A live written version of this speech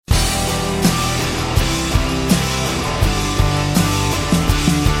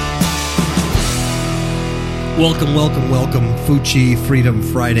Welcome. Fuchi Freedom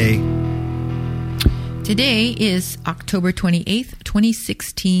Friday. Today is October 28th,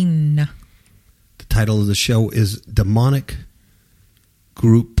 2016. The title of the show is Demonic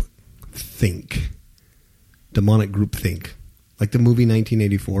Group Think. Demonic Group Think. Like the movie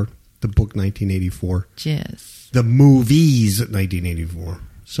 1984, the book 1984. Yes. The movies 1984.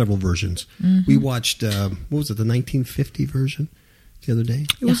 Several versions. Mm-hmm. We watched, what was it, the 1950 version? The other day?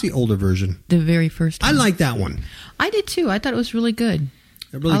 It was the older version. The very first one. I like that one. I did too. I thought it was really good.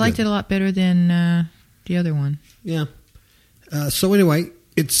 Really I liked it a lot better than the other one. Yeah. So anyway,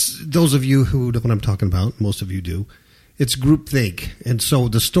 it's those of you who know what I'm talking about, most of you do, it's groupthink. And so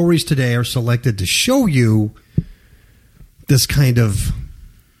the stories today are selected to show you this kind of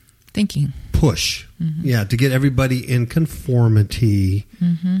thinking push. Mm-hmm. Yeah, to get everybody in conformity,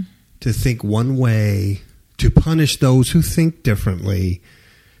 mm-hmm. to think one way, to punish those who think differently,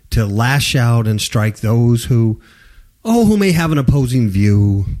 to lash out and strike those who may have an opposing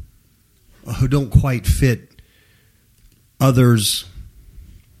view, who don't quite fit others'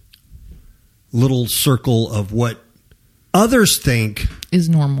 little circle of what others think is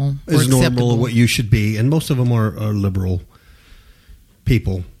normal, or what you should be. And most of them are liberal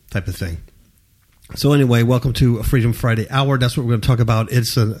people type of thing. So anyway, welcome to a Freedom Friday Hour. That's what we're going to talk about.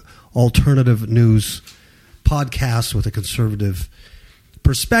 It's an alternative news podcast with a conservative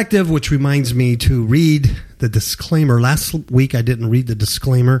perspective, which reminds me to read the disclaimer. Last week I didn't read the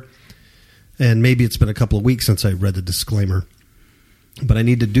disclaimer, and maybe it's been a couple of weeks since I read the disclaimer, but I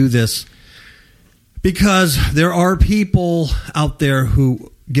need to do this because there are people out there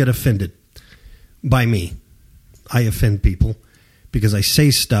who get offended by me. I offend people because I say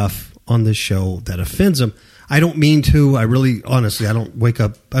stuff on this show that offends them. I don't mean to. I really, honestly, I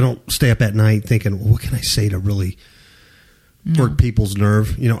don't stay up at night thinking, well, what can I say to really work people's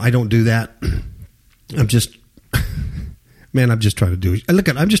nerve? I don't do that. I'm just trying to do it.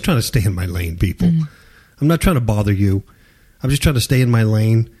 I'm just trying to stay in my lane, people. Mm-hmm. I'm not trying to bother you. I'm just trying to stay in my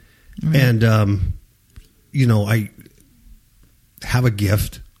lane. Mm-hmm. And, I have a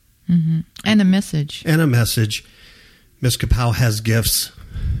gift. Mm-hmm. And a message. Ms. Kapow has gifts,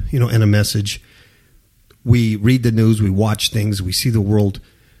 and a message. We read the news, we watch things, we see the world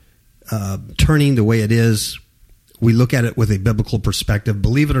turning the way it is. We look at it with a biblical perspective.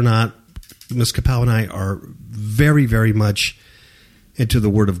 Believe it or not, Ms. Kapow and I are very, very much into the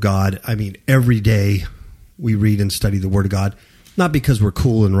Word of God. I mean, every day we read and study the Word of God, not because we're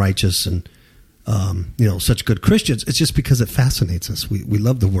cool and righteous and such good Christians. It's just because it fascinates us. We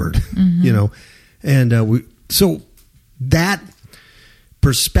love the Word, mm-hmm. And so that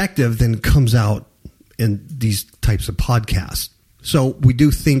perspective then comes out in these types of podcasts. So we do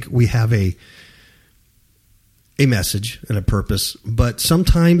think we have a message and a purpose, but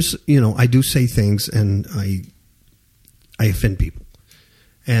sometimes, I do say things and I offend people.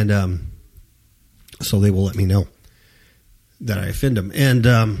 And so they will let me know that I offend them. And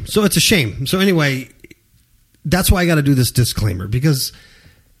so it's a shame. So anyway, that's why I got to do this disclaimer, because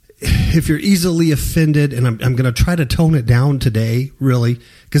if you're easily offended, and I'm going to try to tone it down today, really,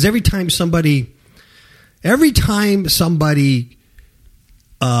 because every time somebody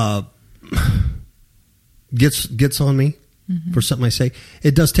gets on me mm-hmm. for something I say,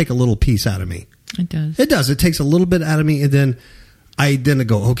 it does take a little piece out of me. It does. It takes a little bit out of me, and then I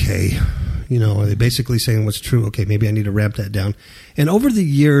go, okay, are they basically saying what's true? Okay, maybe I need to ramp that down. And over the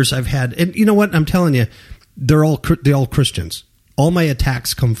years, I've had, and you know what? I'm telling you, they're all Christians. All my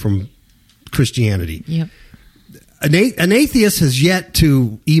attacks come from Christianity. Yep. An atheist has yet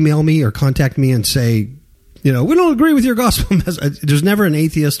to email me or contact me and say, we don't agree with your gospel message. There's never an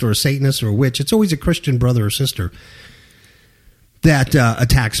atheist or a Satanist or a witch. It's always a Christian brother or sister that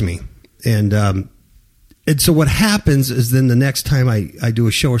attacks me. And so what happens is then the next time I do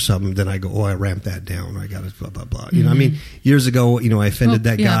a show or something, then I go, I ramped that down. I got to blah, blah, blah. Mm-hmm. I mean, years ago, I offended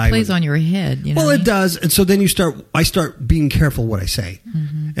that guy. It plays on your head. Well, it does. And so then I start being careful what I say.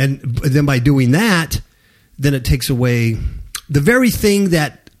 Mm-hmm. And then by doing that, then it takes away the very thing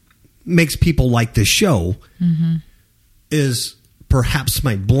that makes people like this show mm-hmm. is perhaps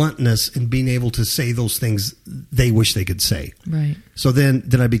my bluntness in being able to say those things they wish they could say. Right. So then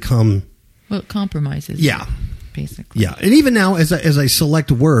I become... Well, it compromises. Yeah. Basically. Yeah. And even now, as I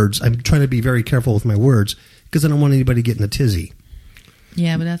select words, I'm trying to be very careful with my words because I don't want anybody getting a tizzy.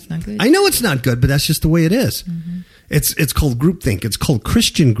 Yeah, but that's not good. I know it's not good, but that's just the way it is. Mm-hmm. It's called groupthink. It's called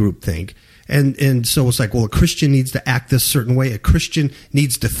Christian groupthink. And so it's like, well, a Christian needs to act this certain way. A Christian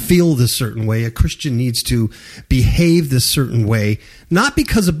needs to feel this certain way. A Christian needs to behave this certain way, not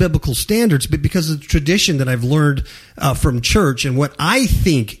because of biblical standards, but because of the tradition that I've learned from church and what I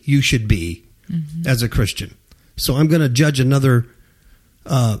think you should be as a Christian. So I'm going to judge another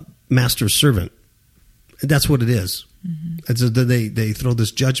master's servant. That's what it is. Mm-hmm. And so they throw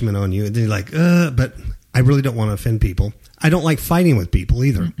this judgment on you, and then you're like, but I really don't want to offend people. I don't like fighting with people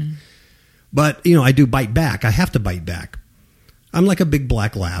either. Mm-mm. But, I do bite back. I have to bite back. I'm like a big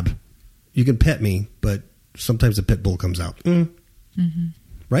black lab. You can pet me, but sometimes a pit bull comes out. Mm-hmm.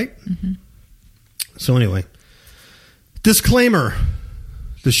 Right? Mm-hmm. So anyway, disclaimer.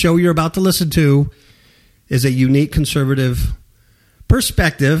 The show you're about to listen to is a unique conservative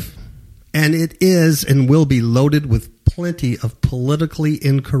perspective, and it is and will be loaded with plenty of politically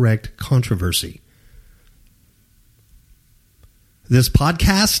incorrect controversy. This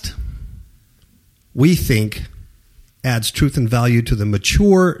podcast, we think, adds truth and value to the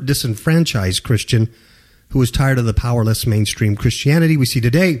mature, disenfranchised Christian who is tired of the powerless mainstream Christianity we see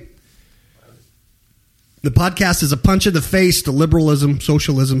today. The podcast is a punch in the face to liberalism,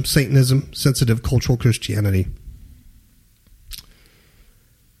 socialism, Satanism, sensitive cultural Christianity.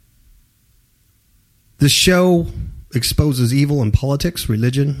 The show exposes evil in politics,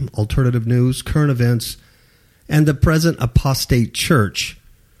 religion, alternative news, current events, and the present apostate church.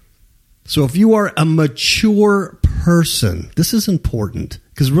 So if you are a mature person, this is important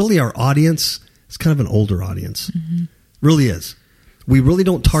because really our audience is kind of an older audience. Mm-hmm. Really is. We really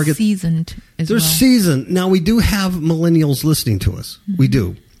don't target... Seasoned as they're well. Seasoned. Now, we do have millennials listening to us. Mm-hmm. We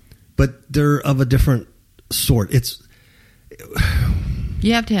do. But they're of a different sort.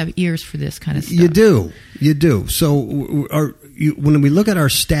 You have to have ears for this kind of stuff. You do. So when we look at our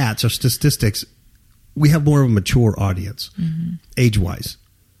stats, our statistics, we have more of a mature audience, mm-hmm. age-wise.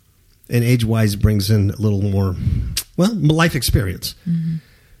 And age-wise brings in a little more, life experience. Mm-hmm.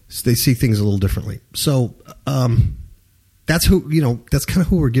 So they see things a little differently. So that's that's kind of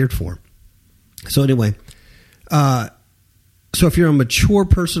who we're geared for. So anyway, so if you're a mature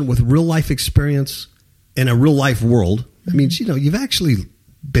person with real-life experience in a real-life world, that means, you've actually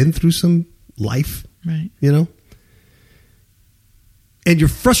been through some life, right? And you're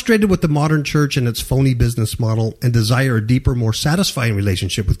frustrated with the modern church and its phony business model and desire a deeper, more satisfying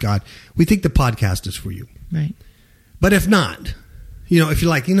relationship with God, we think the podcast is for you. Right. But if not, if you're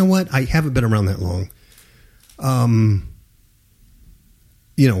like, what, I haven't been around that long. I'm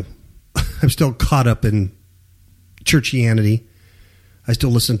still caught up in churchianity. I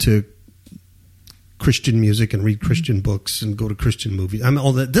still listen to Christian music and read Christian books and go to Christian movies.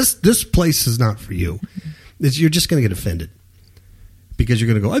 All that. This place is not for you. You're just going to get offended. Because you're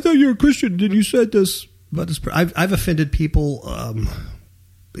going to go, I thought you were a Christian, and you said this about this. I've offended people. A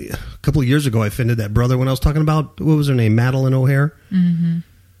couple of years ago, I offended that brother when I was talking about, what was her name, Madeline O'Hare? Mm-hmm.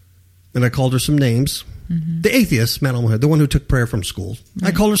 And I called her some names. Mm-hmm. The atheist, Madeline O'Hare, the one who took prayer from school. Right.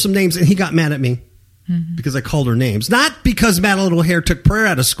 I called her some names, and he got mad at me because I called her names. Not because Madeline O'Hare took prayer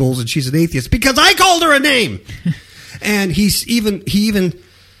out of schools and she's an atheist, because I called her a name. And he even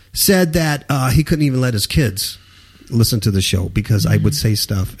said that he couldn't even let his kids listen to the show because I would say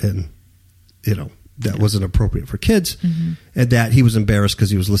stuff and that wasn't appropriate for kids, and that he was embarrassed because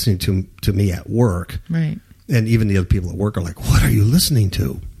he was listening to me at work, right? And even the other people at work are like, what are you listening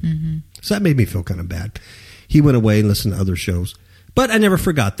to? Mm-hmm. So that made me feel kind of bad. He went away and listened to other shows, but I never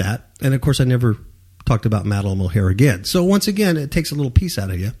forgot that, and of course I never talked about Madeline O'Hare again. So once again, it takes a little piece out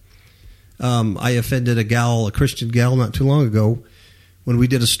of you. I offended a Christian gal not too long ago when we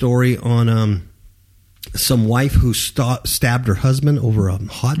did a story on some wife who stabbed her husband over a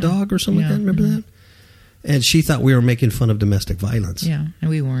hot dog or something like that. Remember that? And she thought we were making fun of domestic violence. Yeah, and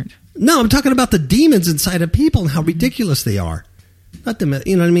we weren't. No, I'm talking about the demons inside of people and how ridiculous they are. Not the,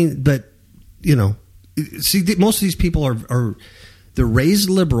 you know what I mean? But, see, most of these people are they're raised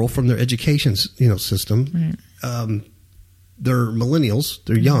liberal from their education, system. Right. They're millennials.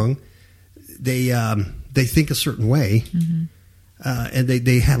 They're young. They think a certain way, and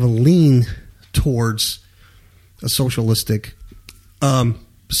they have a lean towards a socialistic,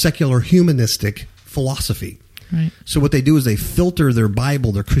 secular, humanistic philosophy. Right. So what they do is they filter their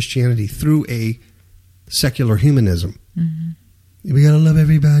Bible, their Christianity, through a secular humanism. Mm-hmm. We gotta love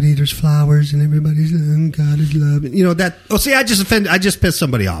everybody. There's flowers, and everybody's God is love. And that. Oh, see, I just pissed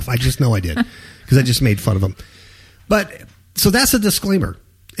somebody off. I just know I did because I just made fun of them. But so that's a disclaimer.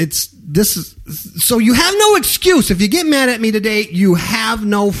 So you have no excuse. If you get mad at me today, you have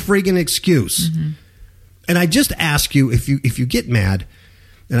no friggin' excuse. Mm-hmm. And I just ask you, if you get mad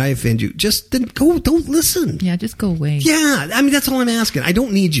and I offend you, just then don't listen. Yeah, just go away. Yeah, that's all I'm asking. I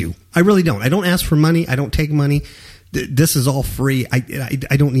don't need you. I really don't. I don't ask for money. I don't take money. This is all free.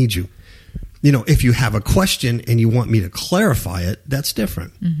 I don't need you. If you have a question and you want me to clarify it, that's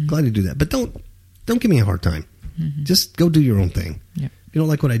different. Mm-hmm. Glad to do that. But don't give me a hard time. Mm-hmm. Just go do your own thing. Yeah. you don't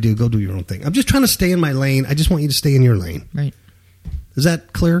like what I do, go do your own thing. I'm just trying to stay in my lane. I just want you to stay in your lane. Right. Is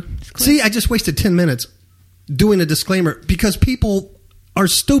that clear? See, I just wasted 10 minutes doing a disclaimer because people are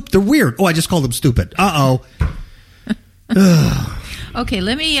stupid. They're weird. Oh, I just called them stupid. Uh-oh. Okay,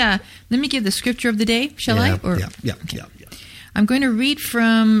 let me give the scripture of the day, shall I? Yeah. I'm going to read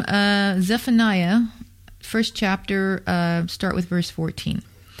from Zephaniah, first chapter, start with verse 14.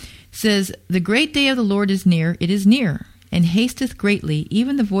 It says, "The great day of the Lord is near, it is near, and hasteth greatly,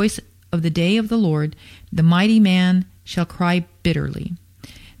 even the voice of the day of the Lord, the mighty man shall cry bitterly.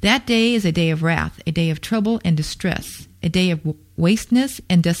 That day is a day of wrath, a day of trouble and distress, a day of wasteness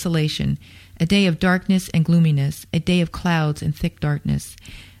and desolation, a day of darkness and gloominess, a day of clouds and thick darkness,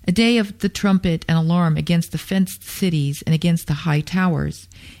 a day of the trumpet and alarm against the fenced cities and against the high towers.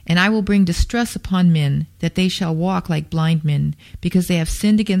 And I will bring distress upon men, that they shall walk like blind men, because they have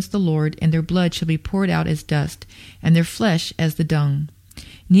sinned against the Lord, and their blood shall be poured out as dust, and their flesh as the dung.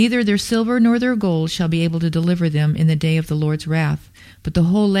 Neither their silver nor their gold shall be able to deliver them in the day of the Lord's wrath, but the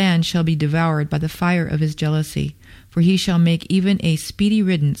whole land shall be devoured by the fire of his jealousy, for he shall make even a speedy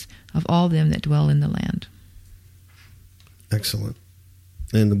riddance of all them that dwell in the land." Excellent.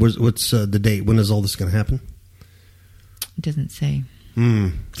 And what's the date? When is all this going to happen? It doesn't say.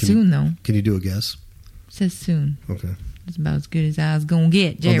 Soon, though. Can you do a guess? It says soon. Okay. It's about as good as I was going to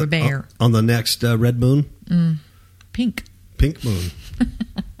get, Jerry Bear. On the next red moon? Pink. Pink moon.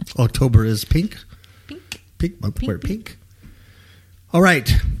 October is pink? Pink month. Pink, Wear pink. All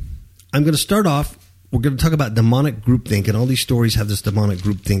right. I'm going to start off. We're going to talk about demonic groupthink, and all these stories have this demonic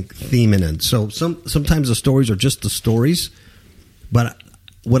groupthink theme in it. So sometimes the stories are just the stories, but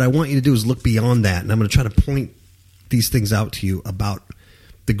what I want you to do is look beyond that, and I'm going to try to point these things out to you about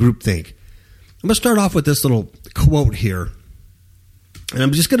the groupthink. I'm going to start off with this little quote here, and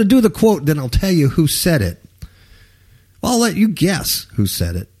I'm just going to do the quote, then I'll tell you who said it. Well, I'll let you guess who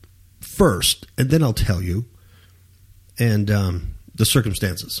said it first, and then I'll tell you, and the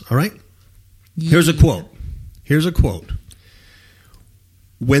circumstances, all right? Yeah. Here's a quote.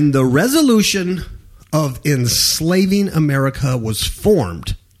 "When the resolution of enslaving America was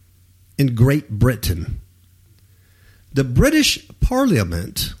formed in Great Britain, the British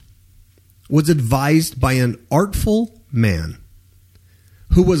Parliament was advised by an artful man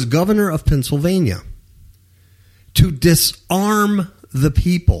who was governor of Pennsylvania to disarm the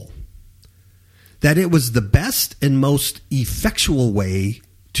people, that it was the best and most effectual way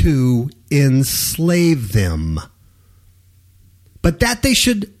to enslave them, but that they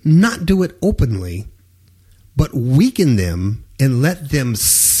should not do it openly, but weaken them and let them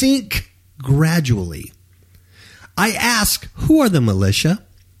sink gradually. I ask, who are the militia?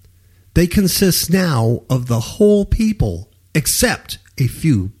 They consist now of the whole people, except a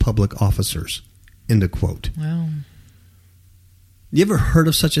few public officers." End of quote. Wow. You ever heard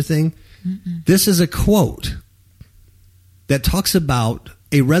of such a thing? Mm-mm. This is a quote that talks about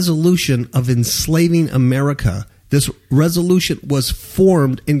a resolution of enslaving America. This resolution was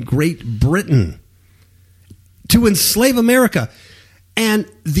formed in Great Britain to enslave America. And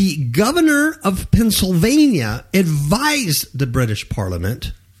the governor of Pennsylvania advised the British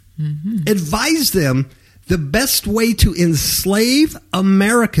Parliament, advised them the best way to enslave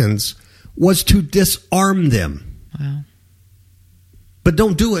Americans was to disarm them. Wow. But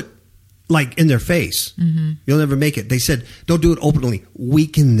don't do it like in their face. Mm-hmm. You'll never make it. They said, don't do it openly.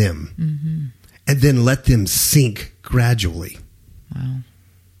 Weaken them. And then let them sink gradually. Wow.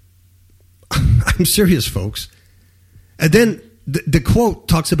 I'm serious, folks. And then the quote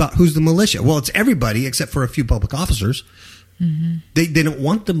talks about who's the militia. Well, it's everybody except for a few public officers. Mm-hmm. They don't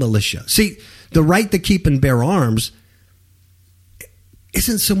want the militia. See, the right to keep and bear arms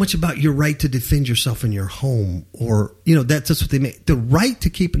isn't so much about your right to defend yourself in your home, or, that's what they make. The right to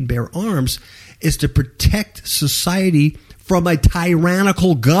keep and bear arms is to protect society from a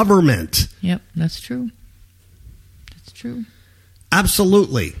tyrannical government. Yep, that's true. That's true.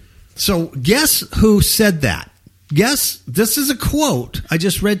 Absolutely. So guess who said that? Guess, this is a quote I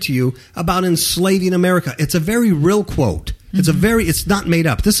just read to you about enslaving America. It's a very real quote. Mm-hmm. It's not made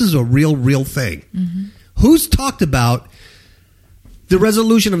up. This is a real thing. Mm-hmm. Who's talked about the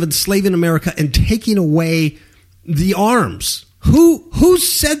resolution of enslaving America and taking away the arms? Who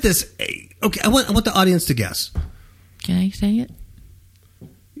said this? Okay, I want the audience to guess. Can I say it?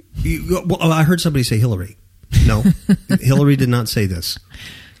 I heard somebody say Hillary. No, Hillary did not say this.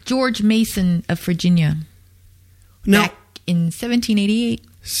 George Mason of Virginia. No. Back in 1788.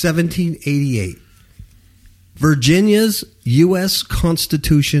 1788. Virginia's U.S.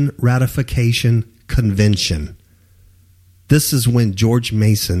 Constitution Ratification Convention. This is when George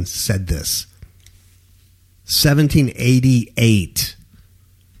Mason said this. 1788.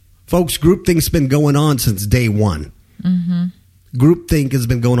 Folks, groupthink's been going on since day one. Mm-hmm. Groupthink has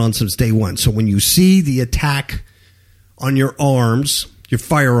been going on since day one. So when you see the attack on your arms, your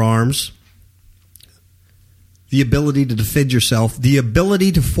firearms, the ability to defend yourself, the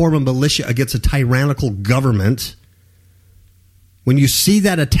ability to form a militia against a tyrannical government, when you see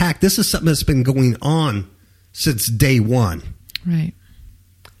that attack, this is something that's been going on since day one. Right.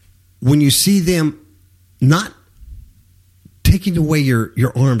 When you see them not taking away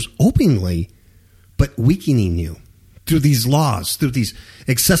your arms openly, but weakening you through these laws, through these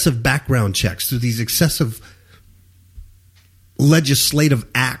excessive background checks, through these excessive legislative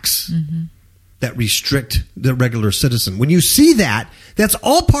acts that restrict the regular citizen. When you see that, that's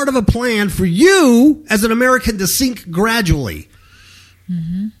all part of a plan for you as an American to sink gradually.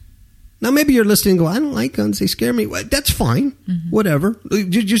 Mm-hmm. Now, maybe you're listening and go, I don't like guns. They scare me. Well, that's fine. Mm-hmm. Whatever.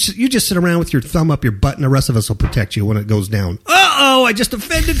 You just sit around with your thumb up your butt and the rest of us will protect you when it goes down. Uh-oh, I just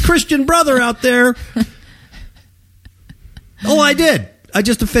offended Christian brother out there. Oh, I did. I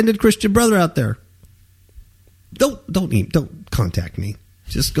just offended Christian brother out there. Don't contact me.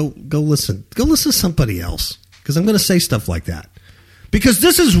 Just go listen. Go listen to somebody else because I'm going to say stuff like that. Because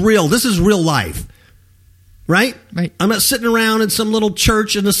this is real. This is real life. Right? Right. I'm not sitting around in some little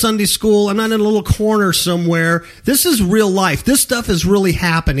church in a Sunday school. I'm not in a little corner somewhere. This is real life. This stuff is really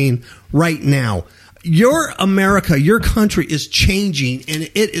happening right now. Your America, your country is changing, and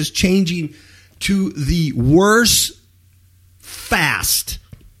it is changing to the worse fast.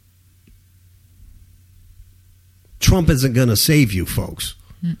 Trump isn't going to save you, folks.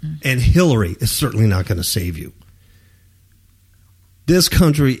 Mm-mm. And Hillary is certainly not going to save you. This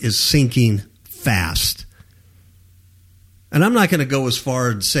country is sinking fast. And I'm not going to go as far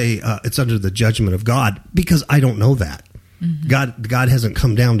and say it's under the judgment of God because I don't know that. Mm-hmm. God hasn't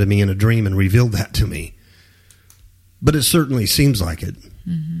come down to me in a dream and revealed that to me. But it certainly seems like it.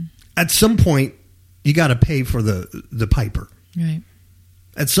 Mm-hmm. At some point, you got to pay for the piper. Right.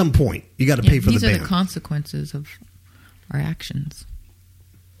 At some point, you got to pay for the band. These are the consequences of our actions.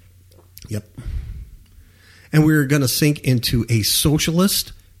 Yep. And we're going to sink into a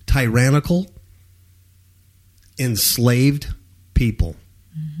socialist, tyrannical, enslaved people.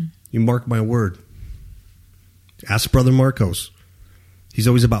 Mm-hmm. You mark my word. Ask Brother Marcos. He's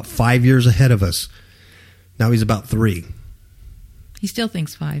always about 5 years ahead of us. Now he's about 3. He still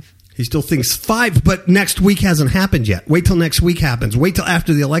thinks 5. He still thinks 5, but next week hasn't happened yet. Wait till next week happens. Wait till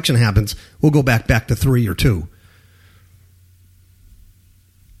after the election happens. We'll go back to 3 or 2.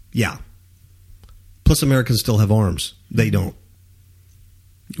 Yeah. Plus Americans still have arms. They don't.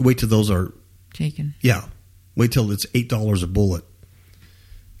 Wait till those are taken. Yeah. Wait till it's $8 a bullet.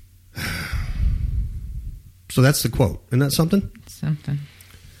 So that's the quote. Isn't that something? Something.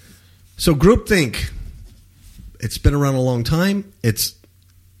 So groupthink. It's been around a long time. You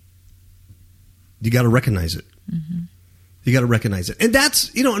got to recognize it. Mm-hmm. You got to recognize it. And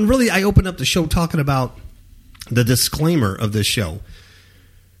that's, and really I opened up the show talking about the disclaimer of this show.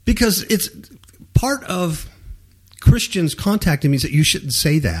 Because it's part of Christians contacting me that you shouldn't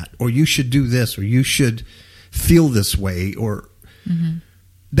say that, or you should do this, or you should feel this way, or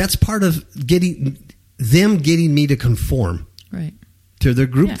that's part of getting me to conform to their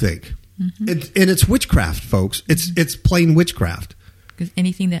groupthink. Mm-hmm. And it's witchcraft, folks. It's plain witchcraft. Because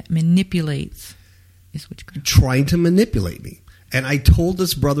anything that manipulates is witchcraft. Trying to manipulate me. And I told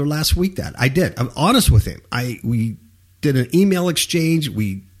this brother last week that. I did. I'm honest with him. We did an email exchange.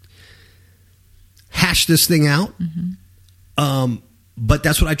 We hashed this thing out. Mm-hmm. But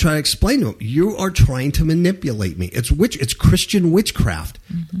that's what I try to explain to him. You are trying to manipulate me. It's Christian witchcraft.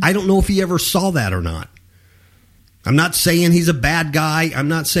 Mm-hmm. I don't know if he ever saw that or not. I'm not saying he's a bad guy. I'm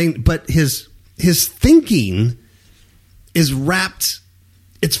not saying, but his thinking is wrapped.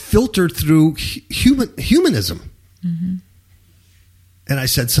 It's filtered through humanism. Mm-hmm. And I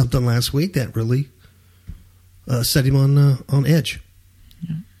said something last week that really set him on edge,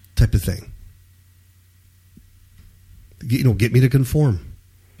 type of thing. Get me to conform.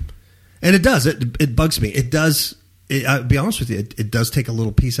 And it does. It bugs me. It does. I'll be honest with you. It does take a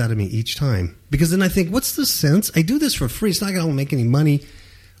little piece out of me each time. Because then I think, what's the sense? I do this for free. It's not going to make any money.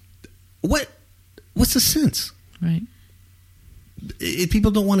 What's the sense? Right. If people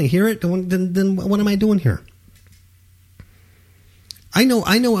don't want to hear it, then what am I doing here? I know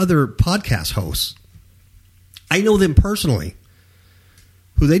other podcast hosts. I know them personally,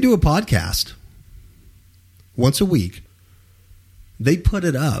 who they do a podcast once a week. They put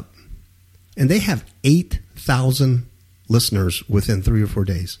it up, and they have 8,000 listeners within 3 or 4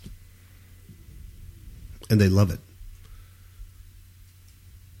 days. And they love it.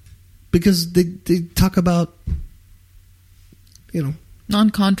 Because they talk about,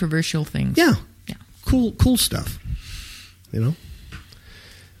 Non-controversial things. Yeah. Yeah. Cool stuff.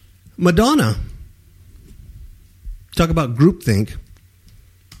 Madonna. Talk about groupthink.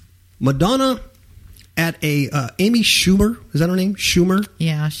 Madonna at a Amy Schumer, is that her name? Schumer?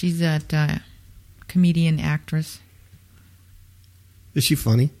 Yeah, she's that comedian actress. Is she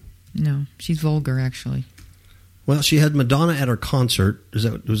funny? No, she's vulgar, actually. Well, she had Madonna at her concert. Was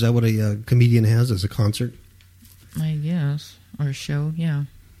that what a comedian has as a concert? I guess. Or a show, yeah.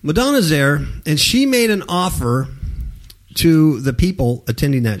 Madonna's there, and she made an offer to the people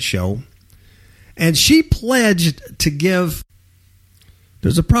attending that show, and she pledged to give,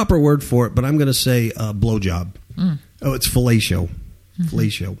 there's a proper word for it, but I'm going to say blowjob. Oh, it's fellatio.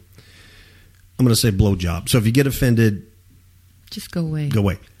 Fellatio. I'm going to say blowjob. So if you get offended, just go away. Go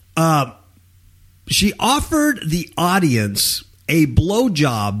away. She offered the audience a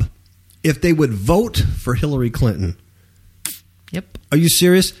blowjob if they would vote for Hillary Clinton. Yep. Are you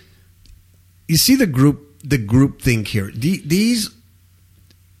serious? You see the group thing here. These,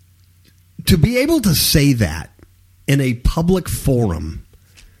 to be able to say that in a public forum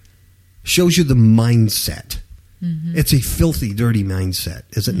shows you the mindset. It's a filthy, dirty mindset,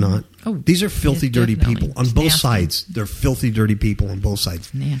 is it not? Oh, these are filthy, dirty definitely. people on It's both nasty. sides. They're filthy, dirty people on both sides.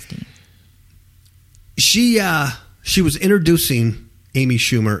 It's nasty. She was introducing Amy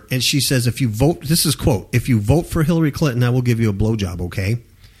Schumer, and she says, if you vote, this is quote, if you vote for Hillary Clinton, I will give you a blowjob, okay?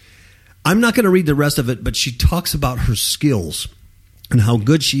 I'm not going to read the rest of it, but she talks about her skills and how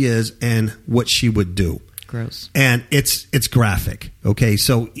good she is and what she would do. Gross. And it's graphic, okay?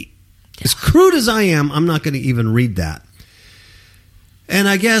 So as crude as I am, I'm not going to even read that. And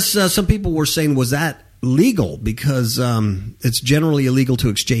I guess some people were saying, was that legal? Because it's generally illegal to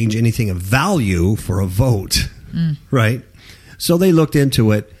exchange anything of value for a vote, right? So they looked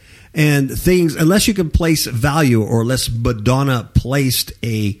into it, and things, unless you can place value, or unless Madonna placed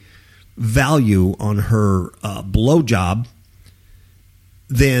a value on her blowjob,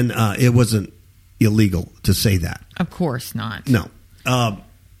 then it wasn't illegal to say that. Of course not. No.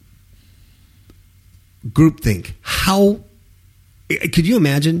 Groupthink. How could you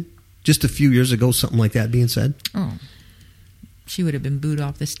imagine just a few years ago something like that being said? Oh, she would have been booed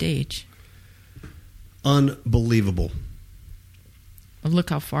off the stage. Unbelievable. Well, look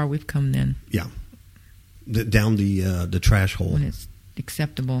how far we've come then. Yeah. Down the trash hole. When it's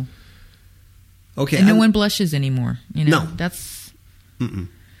acceptable. Okay. And no one blushes anymore. No. That's... No,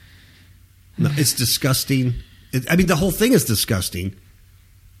 it's disgusting. The whole thing is disgusting.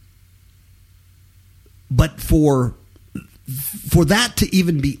 But for that to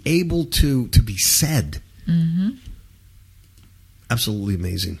even be able to be said, absolutely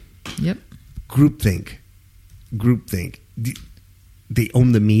amazing. Yep. Groupthink. They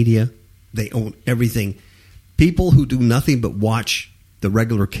own the media. They own everything. People who do nothing but watch the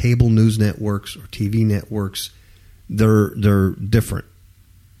regular cable news networks or TV networks, they're different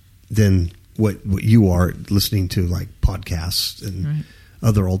than what you are listening to, like podcasts and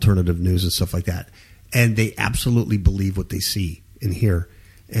other alternative news and stuff like that. And they absolutely believe what they see and hear.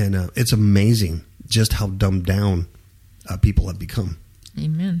 And it's amazing just how dumbed down people have become.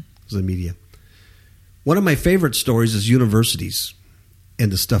 Amen. The media. One of my favorite stories is universities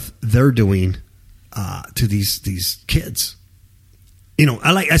and the stuff they're doing to these kids.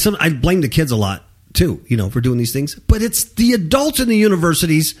 I blame the kids a lot too, for doing these things. But it's the adults in the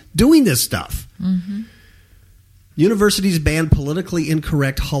universities doing this stuff. Universities ban politically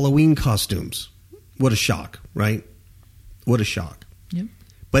incorrect Halloween costumes. What a shock, right? What a shock. Yep.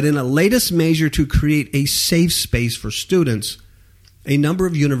 But in a latest measure to create a safe space for students, a number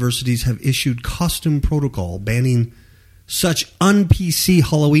of universities have issued costume protocol banning such un-PC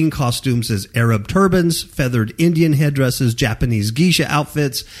Halloween costumes as Arab turbans, feathered Indian headdresses, Japanese geisha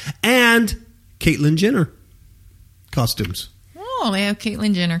outfits, and Caitlyn Jenner costumes. Oh, they have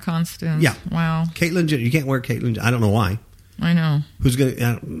Caitlyn Jenner costumes. Yeah. Wow. Caitlyn Jenner. You can't wear Caitlyn. I don't know why. I know. Who's going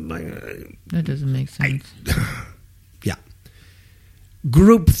to... That doesn't make sense. Yeah.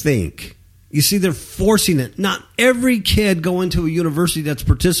 Groupthink. You see, they're forcing it. Not every kid going to a university that's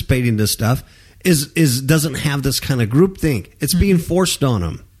participating in this stuff doesn't have this kind of groupthink. It's being forced on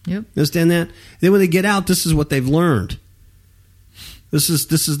them. Yep. Understand that? Then when they get out, this is what they've learned. This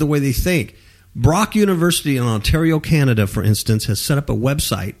is the way they think. Brock University in Ontario, Canada, for instance, has set up a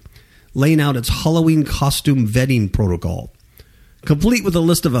website laying out its Halloween costume vetting protocol, complete with a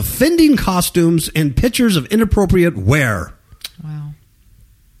list of offending costumes and pictures of inappropriate wear. Wow.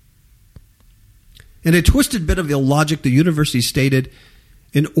 In a twisted bit of illogic, the university stated,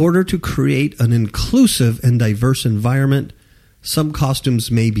 in order to create an inclusive and diverse environment, some costumes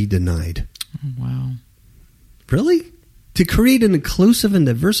may be denied. Wow. Really? to create an inclusive and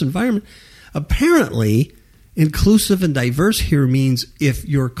diverse environment. Apparently, inclusive and diverse here means if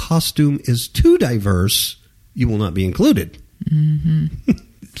your costume is too diverse, you will not be included. Mm-hmm.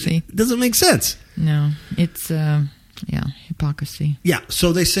 See? It doesn't make sense. No, it's, hypocrisy. Yeah,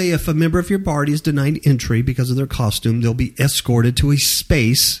 so they say if a member of your party is denied entry because of their costume, they'll be escorted to a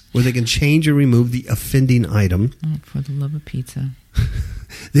space where they can change or remove the offending item. Oh, for the love of pizza.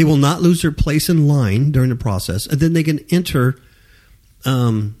 They will not lose their place in line during the process, and then they can enter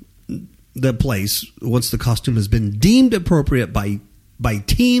the place once the costume has been deemed appropriate by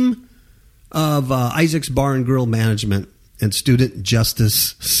team of Isaac's Bar and Grill management and Student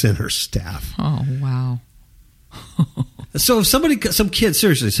Justice Center staff. Oh, wow. So if some kid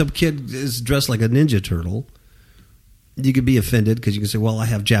is dressed like a Ninja Turtle, you could be offended because you can say, well, I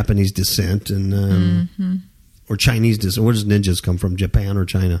have Japanese descent and or Chinese descent. Where does ninjas come from? Japan or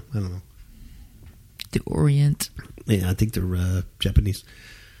China? I don't know. The Orient. Yeah, I think they're Japanese.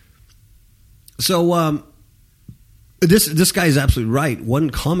 So this guy is absolutely right.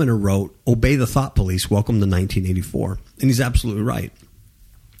 One commenter wrote, "Obey the thought police. Welcome to 1984," and he's absolutely right.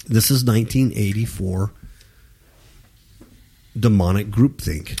 This is 1984 demonic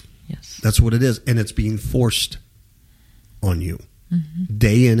groupthink. Yes, that's what it is, and it's being forced on you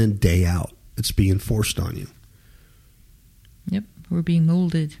day in and day out. It's being forced on you. Yep, we're being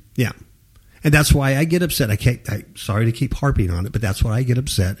molded. Yeah, and that's why I get upset. I'm sorry to keep harping on it, but that's why I get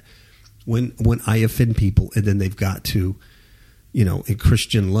upset when I offend people, and then they've got to, in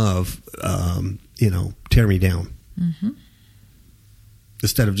Christian love, tear me down. Mm-hmm.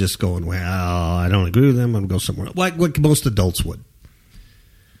 Instead of just going, well, I don't agree with them, I'm going to go somewhere else. Like what most adults would.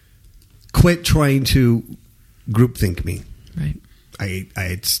 Quit trying to groupthink me. Right.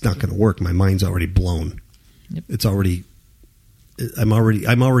 It's not going to work. My mind's already blown. Yep. I'm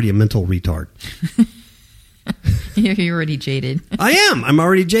already a mental retard. You're already jaded. I am. I'm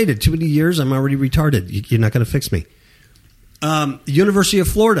already jaded. Too many years, I'm already retarded. You're not going to fix me. University of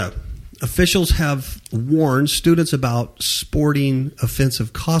Florida. Officials have warned students about sporting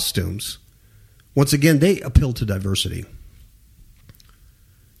offensive costumes. Once again, they appeal to diversity.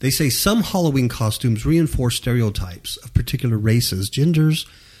 They say some Halloween costumes reinforce stereotypes of particular races, genders,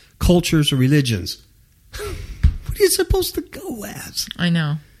 cultures, or religions. What are you supposed to go as? I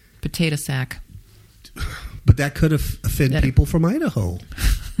know. Potato sack. But that could offend people from Idaho.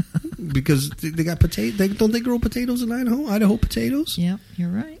 Because they got don't they grow potatoes in Idaho? Idaho potatoes? Yeah,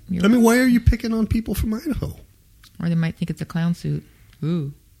 you're right. Why are you picking on people from Idaho? Or they might think it's a clown suit.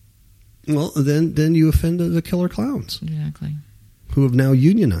 Ooh. Well, then you offend the killer clowns. Exactly. Who have now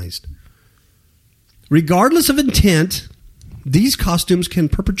unionized. Regardless of intent, these costumes can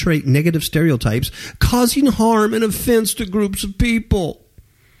perpetrate negative stereotypes, causing harm and offense to groups of people.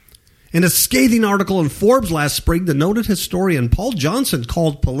 In a scathing article in Forbes last spring, the noted historian Paul Johnson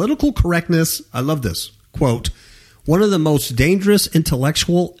called political correctness, I love this, quote, one of the most dangerous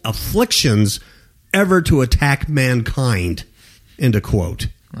intellectual afflictions ever to attack mankind, end of quote.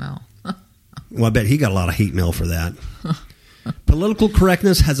 Wow. Well, I bet he got a lot of hate mail for that. Political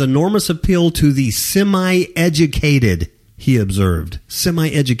correctness has enormous appeal to the semi-educated, he observed.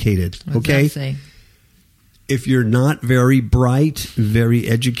 Semi-educated, what does that say? If you're not very bright, very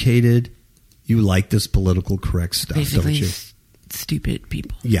educated, you like this political correct stuff, basically, don't you? Stupid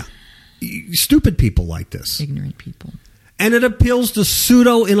people. Yeah. Stupid people like this. Ignorant people. And it appeals to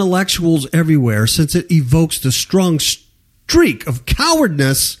pseudo-intellectuals everywhere since it evokes the strong streak of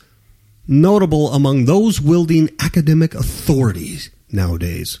cowardness notable among those wielding academic authorities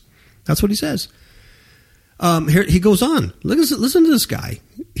nowadays. That's what he says. Here he goes on. Listen to this guy.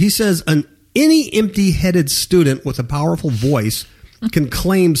 He says, any empty-headed student with a powerful voice can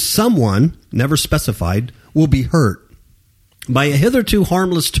claim someone, never specified, will be hurt by a hitherto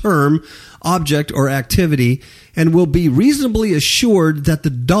harmless term, object, or activity, and will be reasonably assured that the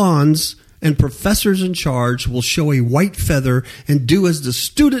dons and professors in charge will show a white feather and do as the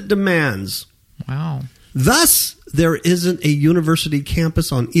student demands. Wow. Thus, there isn't a university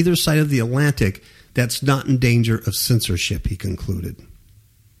campus on either side of the Atlantic that's not in danger of censorship, he concluded.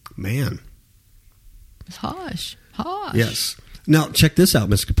 Man. It's harsh. Yes. Now, check this out,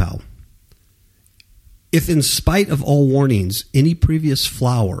 Ms. Kapow. If in spite of all warnings, any previous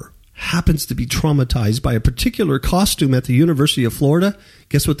flower happens to be traumatized by a particular costume at the University of Florida,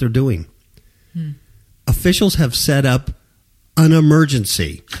 guess what they're doing? Officials have set up an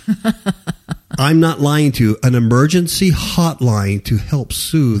emergency. I'm not lying to you. An emergency hotline to help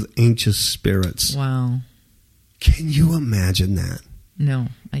soothe anxious spirits. Wow. Can you imagine that? No,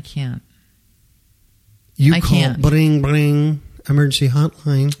 I can't. You call, can't. bring, emergency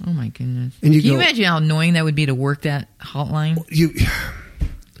hotline. Oh my goodness! And Can you imagine how annoying that would be to work that hotline?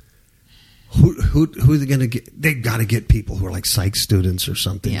 Who are they going to get? They got to get people who are like psych students or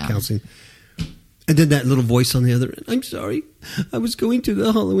something, counseling. And then that little voice on the other end. I'm sorry, I was going to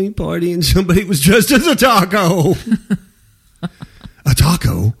the Halloween party and somebody was dressed as a taco. A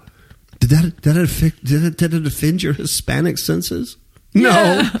taco? Did it offend your Hispanic senses?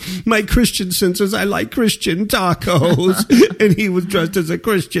 No, my Christian senses. I like Christian tacos, and he was dressed as a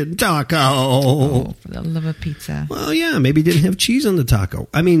Christian taco. Oh, for the love of pizza. Well, yeah, maybe he didn't have cheese on the taco.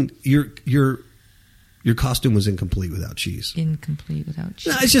 I mean, your costume was incomplete without cheese. Incomplete without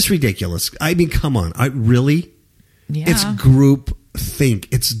cheese. No, it's just ridiculous. I mean, come on. Really? Yeah. It's group think.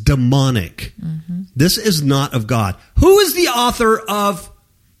 It's demonic. Mm-hmm. This is not of God. Who is the author of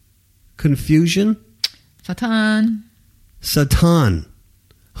confusion? Satan.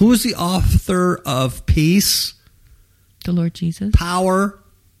 Who is the author of peace? The Lord Jesus. Power.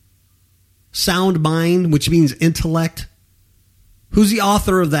 Sound mind, which means intellect. Who's the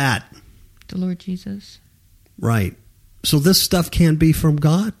author of that? The Lord Jesus. Right. So this stuff can't be from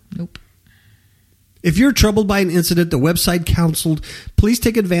God? Nope. If you're troubled by an incident the website counseled, please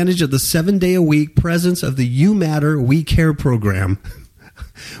take advantage of the 7-day-a-week presence of the You Matter, We Care program,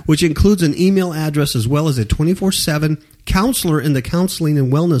 which includes an email address as well as a 24/7 counselor in the Counseling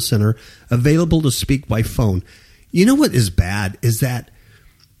and Wellness Center available to speak by phone. You know what is bad is that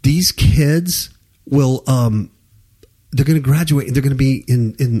these kids will they're going to graduate. They're going to be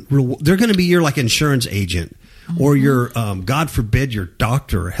they're going to be your like insurance agent or your God forbid your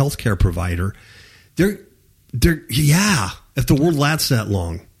doctor or healthcare provider. They're if the world lasts that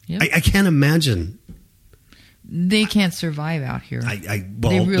long, I can't imagine. They can't survive out here.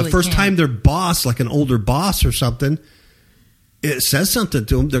 The first time their boss, like an older boss or something, it says something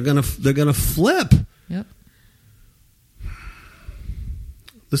to them, they're gonna flip. Yep.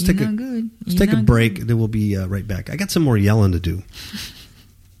 Let's take a break, and then we'll be right back. I got some more yelling to do.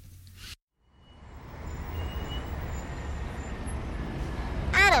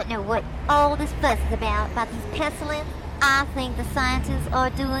 I don't know what all this fuss is about these pestilence. I think the scientists are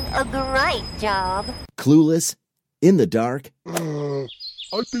doing a great job. Clueless? In the dark? I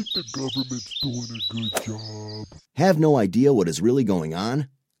think the government's doing a good job. Have no idea what is really going on?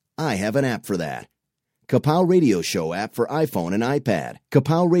 I have an app for that. Kapow Radio Show app for iPhone and iPad.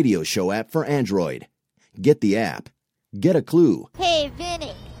 Kapow Radio Show app for Android. Get the app. Get a clue. Hey,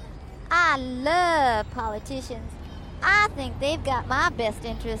 Vinny. I love politicians. I think they've got my best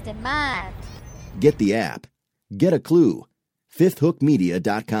interest in mind. Get the app. Get a clue.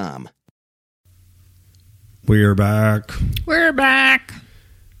 FifthHookMedia.com. We're back. We're back.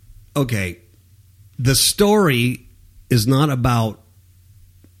 Okay. The story is not about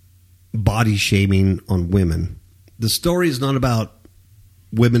body shaming on women. The story is not about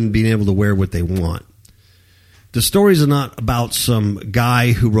women being able to wear what they want. The story is not about some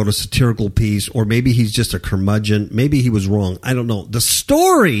guy who wrote a satirical piece, or maybe he's just a curmudgeon. Maybe he was wrong. I don't know. The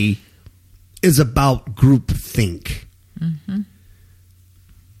story is about groupthink. Mm-hmm.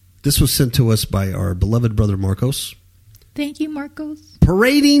 This was sent to us by our beloved brother Marcos. Thank you, Marcos.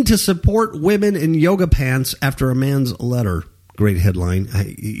 Parading to support women in yoga pants after a man's letter. Great headline.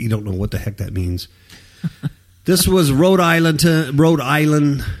 You don't know what the heck that means. This was Rhode Island.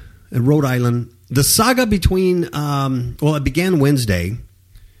 The saga between, it began Wednesday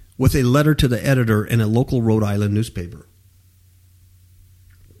with a letter to the editor in a local Rhode Island newspaper.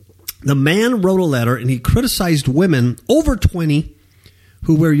 The man wrote a letter and he criticized women over 20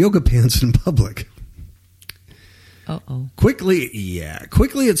 who wear yoga pants in public. Uh-oh. Quickly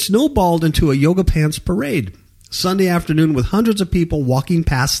it snowballed into a yoga pants parade Sunday afternoon with hundreds of people walking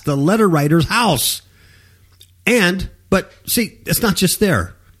past the letter writer's house. But see, it's not just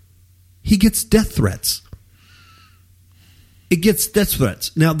there. He gets death threats. It gets death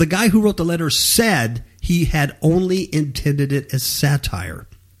threats. Now, the guy who wrote the letter said he had only intended it as satire.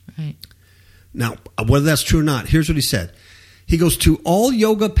 Right. Now, whether that's true or not, here's what he said. He goes, to all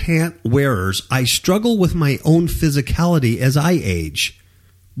yoga pant wearers, I struggle with my own physicality as I age,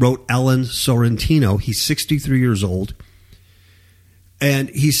 wrote Alan Sorrentino. He's 63 years old. And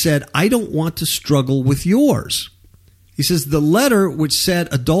he said, I don't want to struggle with yours. He says, the letter, which said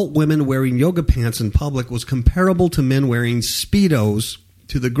adult women wearing yoga pants in public, was comparable to men wearing Speedos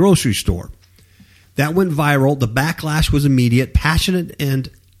to the grocery store. That went viral. The backlash was immediate, passionate, and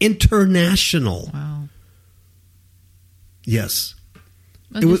international. Wow. Yes.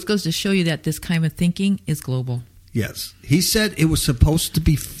 It just goes to show you that this kind of thinking is global. Yes. He said it was supposed to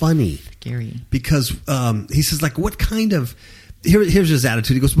be funny. Scary. Because he says, what kind of... Here's his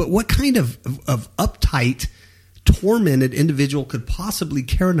attitude. He goes, but what kind of uptight tormented individual could possibly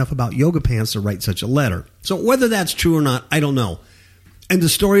care enough about yoga pants to write such a letter. So whether that's true or not, I don't know. And the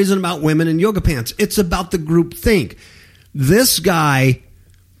story isn't about women in yoga pants. It's about the group think. This guy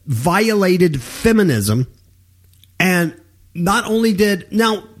violated feminism, and not only did...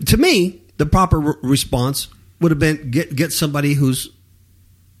 Now, to me, the proper response would have been get somebody who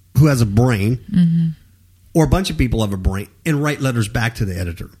has a brain, or a bunch of people have a brain, and write letters back to the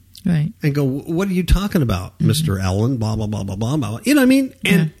editor. Right. And go, what are you talking about, Mr. Allen? Blah, blah, blah, blah, blah, blah. You know what I mean?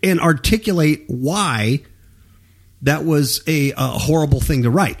 And articulate why that was a horrible thing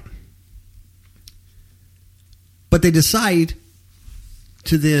to write. But they decide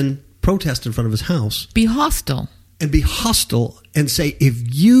to then protest in front of his house. Be hostile. And be hostile and say,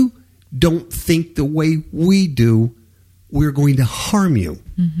 if you don't think the way we do, we're going to harm you.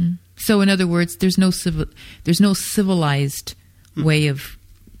 Mm-hmm. So in other words, there's no civilized way of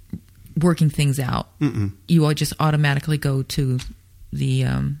working things out. You all just automatically go to the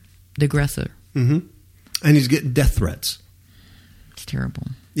aggressor. Mm-hmm. And he's getting death threats. It's terrible.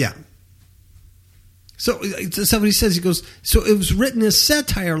 Yeah. So somebody says, he goes, so it was written as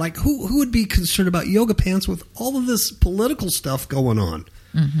satire. Like, who would be concerned about yoga pants with all of this political stuff going on?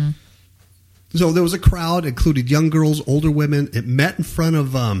 Mm-hmm. So there was a crowd, included young girls, older women. It met in front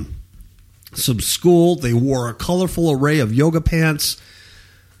of some school. They wore a colorful array of yoga pants.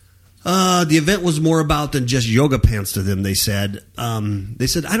 The event was more about than just yoga pants to them, they said. They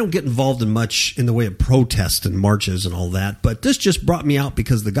said, I don't get involved in much in the way of protests and marches and all that, but this just brought me out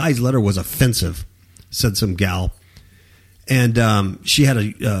because the guy's letter was offensive, said some gal. And she had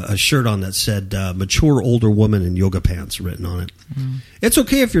a shirt on that said, mature older woman in yoga pants written on it. It's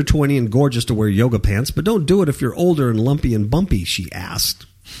okay if you're 20 and gorgeous to wear yoga pants, but don't do it if you're older and lumpy and bumpy, she asked.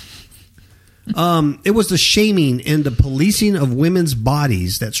 It was the shaming and the policing of women's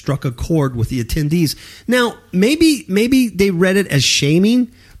bodies that struck a chord with the attendees. Now, maybe they read it as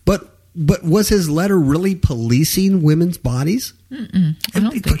shaming, but was his letter really policing women's bodies? I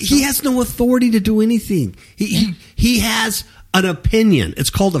don't think so. He has no authority to do anything. He has an opinion. It's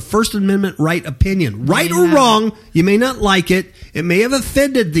called the First Amendment right opinion. Right or wrong, you may not like it. It may have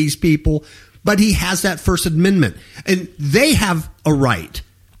offended these people, but he has that First Amendment. And they have a right,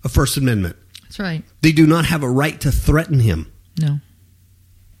 a First Amendment. That's right. They do not have a right to threaten him. No.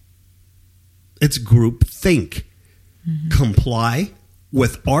 It's group think. Comply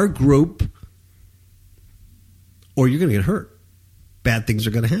with our group, or you're going to get hurt. Bad things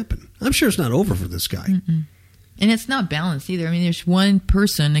are going to happen. I'm sure it's not over for this guy. And it's not balanced either. I mean, there's one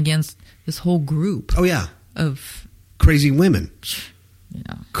person against this whole group. Oh, yeah. Of crazy women.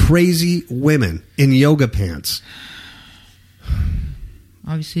 Yeah. Crazy women in yoga pants.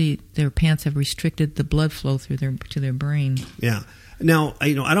 Obviously, their pants have restricted the blood flow through to their brain. Yeah. Now,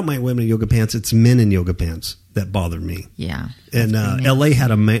 I don't mind women in yoga pants. It's men in yoga pants that bother me. Yeah. And L.A.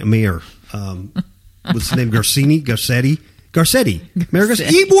 had a mayor. What's his name? Garcetti. Mayor Garcetti.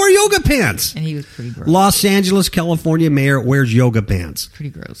 He wore yoga pants. And he was pretty gross. Los Angeles, California mayor wears yoga pants. Pretty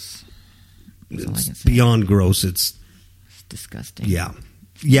gross. That's all I can It's say. beyond gross. It's disgusting. Yeah.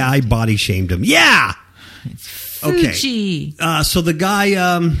 Yeah, I body shamed him. Yeah. It's Fuji. Okay. So the guy,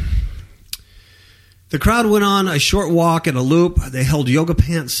 the crowd went on a short walk and a loop. They held yoga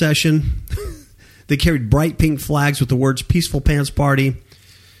pants session. They carried bright pink flags with the words Peaceful Pants Party.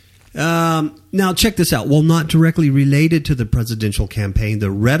 Now, check this out. While not directly related to the presidential campaign,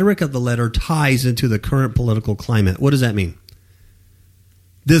 the rhetoric of the letter ties into the current political climate. What does that mean?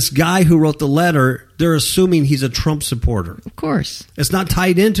 This guy who wrote the letter, they're assuming he's a Trump supporter. Of course. It's not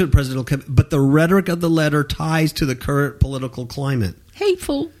tied into the presidential campaign, but the rhetoric of the letter ties to the current political climate.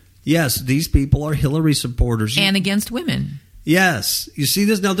 Hateful. Yes, these people are Hillary supporters. And against women. Yes. You see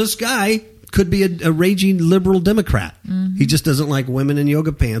this? Now, this guy could be a raging liberal Democrat. He just doesn't like women in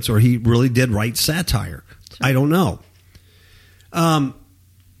yoga pants, or he really did write satire. Sure. I don't know.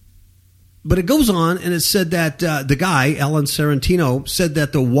 But it goes on, and it said that the guy, Alan Sorrentino, said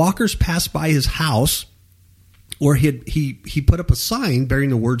that the walkers passed by his house, or he put up a sign bearing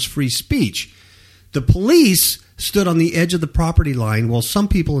the words free speech. The police stood on the edge of the property line while some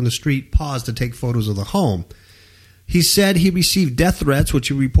people in the street paused to take photos of the home. He said he received death threats, which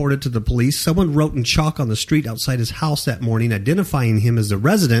he reported to the police. Someone wrote in chalk on the street outside his house that morning, identifying him as the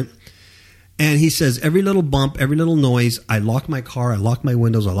resident. And he says, every little bump, every little noise, I lock my car, I lock my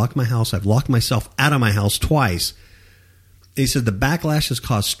windows, I lock my house, I've locked myself out of my house twice. He said the backlash has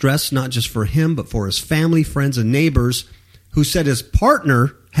caused stress, not just for him, but for his family, friends, and neighbors, who said his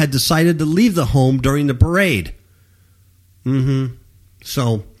partner had decided to leave the home during the parade.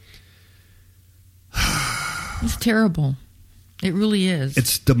 So it's terrible. It really is.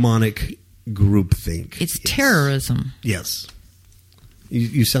 It's demonic groupthink. It's Yes. terrorism. Yes.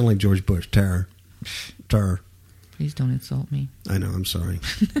 You sound like George Bush. Terror. Please don't insult me. I know, I'm sorry.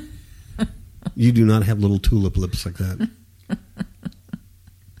 You do not have little tulip lips like that.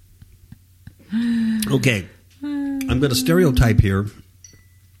 Okay. I'm going to stereotype here.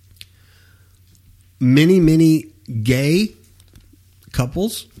 Many gay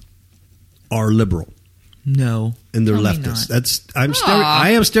couples are liberal. No. And they're Tell me leftists. not. I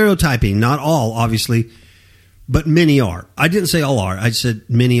am stereotyping, not all, obviously, but many are. I didn't say all are. I said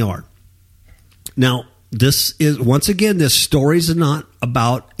many are. Now, this is, once again, this story is not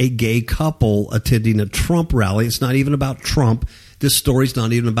about a gay couple attending a Trump rally. It's not even about Trump. This story is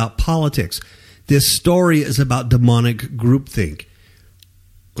not even about politics. This story is about demonic groupthink.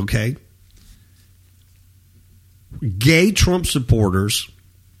 Okay? Gay Trump supporters,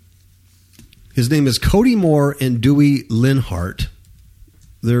 his name is Cody Moore and Dewey Linhart.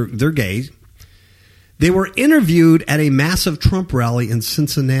 They're gay. They were interviewed at a massive Trump rally in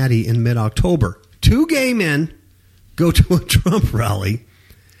Cincinnati in mid-October. 2 gay men go to a Trump rally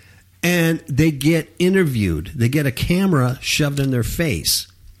and they get interviewed. They get a camera shoved in their face.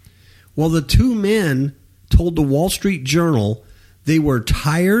 Well, the 2 men told the Wall Street Journal they were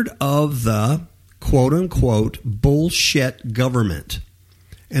tired of the quote-unquote bullshit government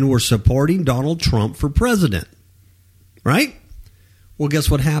and were supporting Donald Trump for president. Right? Well, guess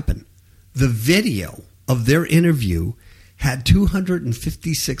what happened? The video of their interview had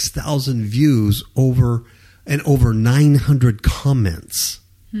 256,000 views over 900 comments.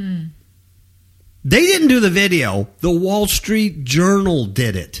 They didn't do the video. The Wall Street Journal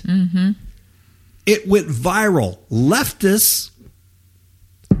did it. Mm-hmm. It went viral. Leftists,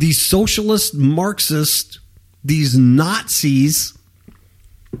 these socialist Marxists, these Nazis,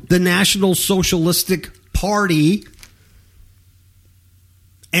 the National Socialistic Party,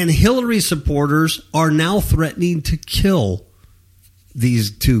 and Hillary supporters are now threatening to kill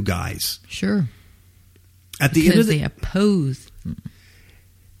these 2 guys. Sure. At the Because end of they oppose.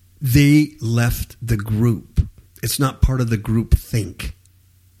 they left the group. It's not part of the group think,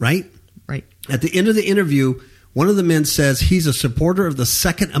 right? Right. At the end of the interview, one of the men says he's a supporter of the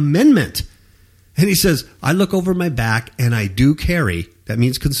Second Amendment. And he says, I look over my back and I do carry. That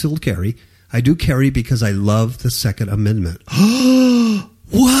means concealed carry. I do carry because I love the Second Amendment.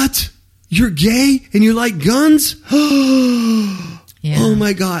 What? You're gay and you like guns? Yeah. Oh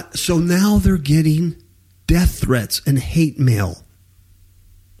my God. So now they're getting death threats and hate mail.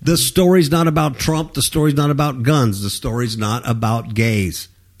 The story's not about Trump. The story's not about guns. The story's not about gays.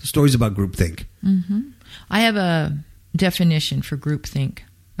 The story's about groupthink. Mm-hmm. I have a definition for groupthink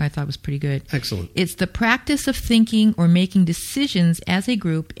I thought was pretty good. Excellent. It's the practice of thinking or making decisions as a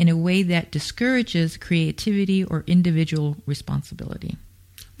group in a way that discourages creativity or individual responsibility.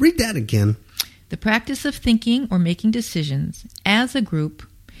 Read that again. The practice of thinking or making decisions as a group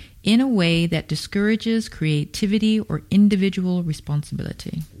in a way that discourages creativity or individual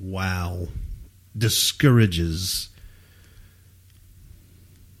responsibility. Wow. Discourages.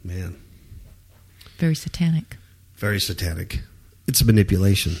 Man. Very satanic. Very satanic. It's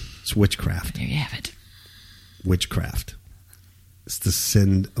manipulation. It's witchcraft. There you have it. Witchcraft. It's the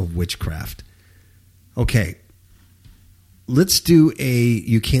sin of witchcraft. Okay. Let's do a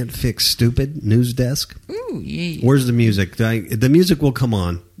You Can't Fix Stupid news desk. Ooh, yeah. Where's the music? The music will come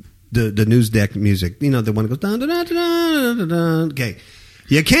on. The news deck music. You know, the one that goes... Dun, dun, dun, dun, dun, dun. Okay.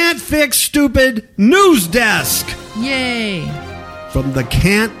 You Can't Fix Stupid news desk. Yay. From the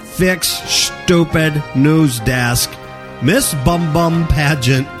Can't Fix Stupid news desk, Miss Bum Bum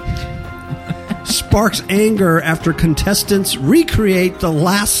pageant sparks anger after contestants recreate the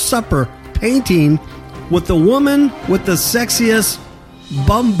Last Supper painting with the woman with the sexiest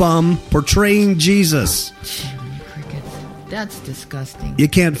bum bum portraying Jesus. Crickets. That's disgusting. You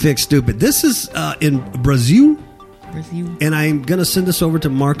Can't Fix Stupid. This is in Brazil, Brazil. and I'm going to send this over to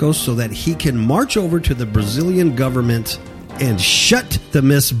Marcos so that he can march over to the Brazilian government and shut the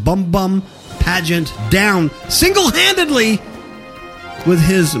Miss Bum Bum pageant down single-handedly with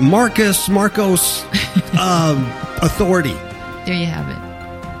his Marcos authority. There you have it.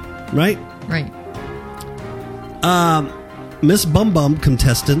 Right? Right. Miss Bum Bum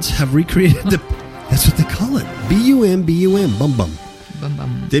contestants have recreated the... That's what they call it. B-U-M, Bum Bum. Bum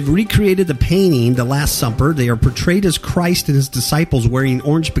bum. They've recreated the painting, The Last Supper. They are portrayed as Christ and his disciples wearing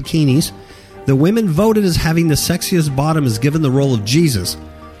orange bikinis. The women voted as having the sexiest bottom is given the role of Jesus.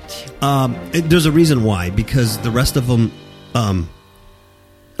 There's a reason why, because the rest of them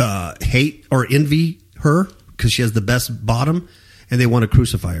hate or envy her because she has the best bottom, and they want to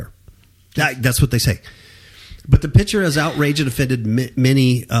crucify her. That's what they say. But the picture has outraged and offended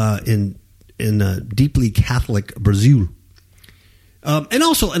many in in deeply Catholic Brazil. And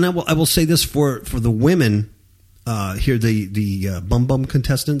also, and I will say this for the women here, the Bum Bum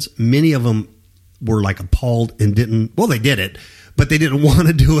contestants, many of them were like appalled and didn't. Well, they did it, but they didn't want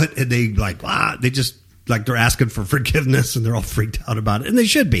to do it, and they they just like they're asking for forgiveness, and they're all freaked out about it, and they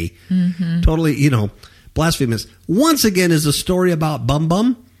should be totally, blasphemous. Once again, is a story about Bum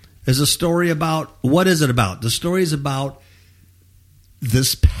Bum. Is a story about, what is it about? The story is about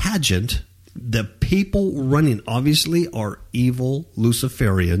this pageant. The people running obviously are evil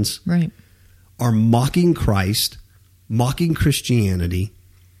Luciferians, Right. are mocking Christ, mocking Christianity,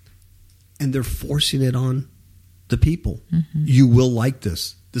 and they're forcing it on the people. Mm-hmm. You will like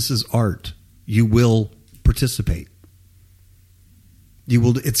this. This is art. You will participate. You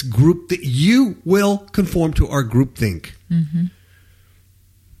will. It's group. You will conform to our groupthink. Mm-hmm.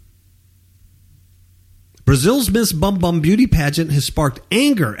 Brazil's Miss Bum Bum beauty pageant has sparked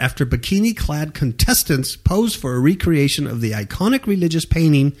anger after bikini-clad contestants posed for a recreation of the iconic religious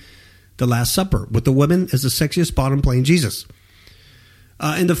painting, The Last Supper, with the women as the sexiest bottom playing Jesus.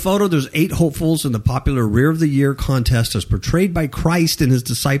 In the photo, there's 8 hopefuls in the popular Rear of the Year contest as portrayed by Christ and his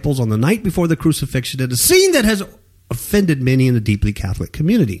disciples on the night before the crucifixion, at a scene that has offended many in the deeply Catholic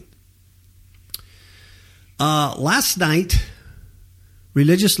community. Last night,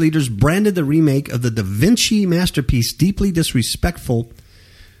 religious leaders branded the remake of the Da Vinci masterpiece deeply disrespectful,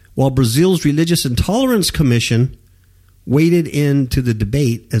 while Brazil's Religious Intolerance Commission waded into the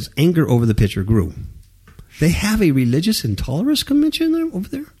debate as anger over the picture grew. They have a Religious Intolerance Commission over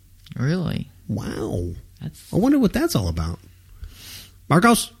there? Really? Wow. I wonder what that's all about.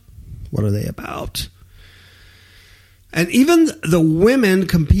 Marcos, what are they about? And even the women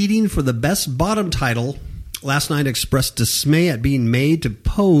competing for the best bottom title last night expressed dismay at being made to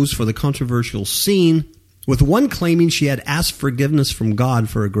pose for the controversial scene, with one claiming she had asked forgiveness from God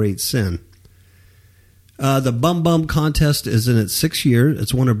for a great sin. The Bum Bum contest is in its 6th year.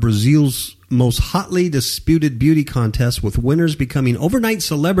 It's one of Brazil's most hotly disputed beauty contests, with winners becoming overnight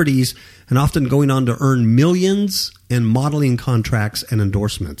celebrities and often going on to earn millions in modeling contracts and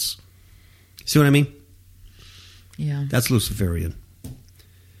endorsements. See what I mean? Yeah. That's Luciferian.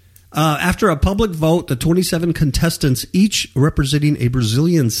 After a public vote, the 27 contestants, each representing a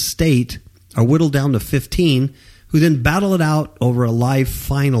Brazilian state, are whittled down to 15, who then battle it out over a live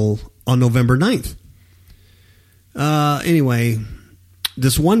final on November 9th. Anyway,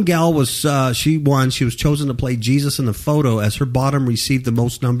 this one gal she won. She was chosen to play Jesus in the photo, as her bottom received the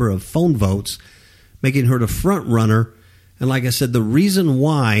most number of phone votes, making her the front runner. And like I said, the reason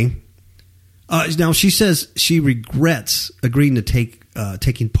why... now, she says she regrets agreeing to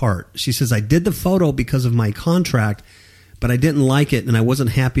taking part. She says, I did the photo because of my contract, but I didn't like it and I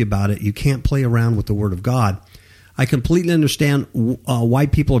wasn't happy about it. You can't play around with the Word of God. I completely understand why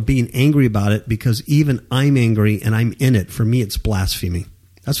people are being angry about it, because even I'm angry and I'm in it. For me, it's blasphemy.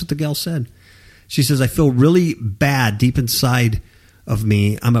 That's what the gal said. She says, I feel really bad deep inside of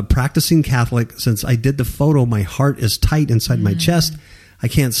me. I'm a practicing Catholic. Since I did the photo, my heart is tight inside my chest. I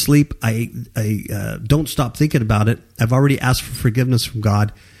can't sleep. I don't stop thinking about it. I've already asked for forgiveness from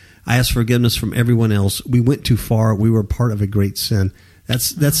God. I asked forgiveness from everyone else. We went too far. We were part of a great sin.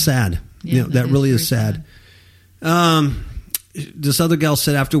 That's sad. Yeah, that really is sad. This other gal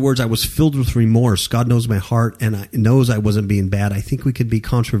said afterwards, I was filled with remorse. God knows my heart, and I knows I wasn't being bad. I think we could be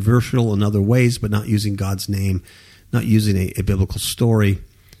controversial in other ways, but not using God's name, not using a biblical story.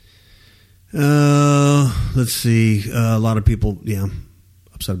 Let's see. A lot of people,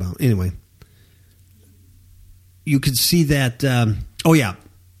 upset about it. Anyway, you could see that. The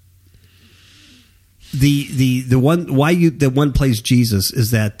one plays Jesus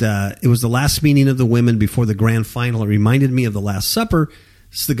is that it was the last meeting of the women before the grand final. It reminded me of the Last Supper.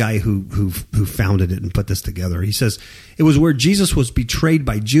 It's the guy who founded it and put this together. He says it was where Jesus was betrayed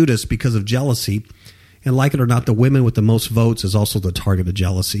by Judas because of jealousy. And like it or not, the women with the most votes is also the target of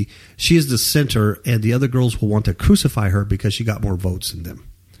jealousy. She is the center, and the other girls will want to crucify her because she got more votes than them.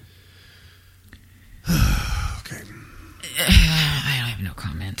 Okay. I have no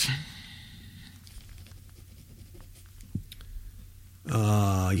comment.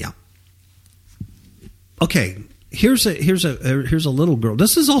 Yeah. Okay. Here's a little girl.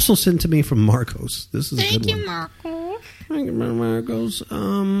 This is also sent to me from Marcos. This is a good one. Marcos. Thank you, Marcos.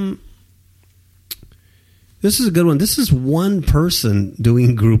 This is a good one. This is one person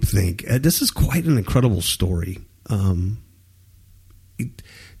doing groupthink. This is quite an incredible story.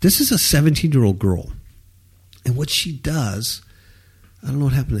 This is a 17-year-old girl, and what she does, I don't know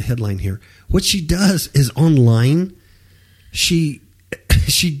what happened to the headline here. What she does is online, she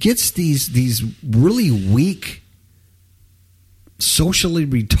gets these really weak, socially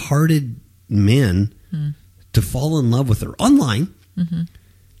retarded men to fall in love with her online. Mm-hmm.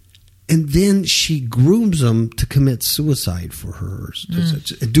 And then she grooms them to commit suicide for her,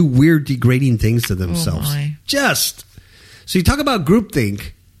 to do weird, degrading things to themselves. Oh, my. So you talk about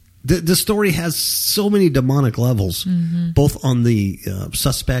groupthink. The story has so many demonic levels, both on the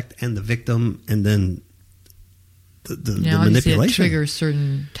suspect and the victim, and then the manipulation. It triggers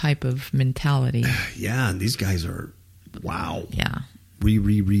certain type of mentality. Yeah, and these guys are, wow. Yeah.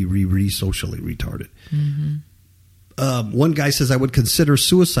 Socially retarded. Mm-hmm. One guy says, I would consider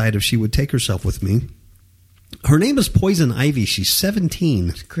suicide if she would take herself with me. Her name is Poison Ivy. She's 17.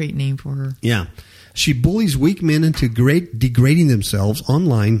 It's a great name for her. Yeah. She bullies weak men into degrading themselves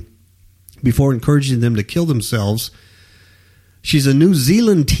online before encouraging them to kill themselves. She's a New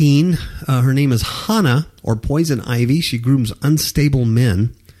Zealand teen. Her name is Hannah, or Poison Ivy. She grooms unstable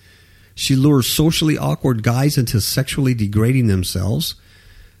men. She lures socially awkward guys into sexually degrading themselves.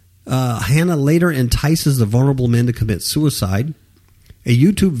 Hannah later entices the vulnerable men to commit suicide. A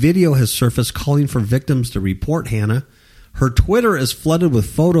YouTube video has surfaced calling for victims to report Hannah. Her Twitter is flooded with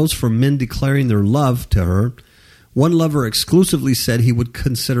photos from men declaring their love to her. One lover exclusively said he would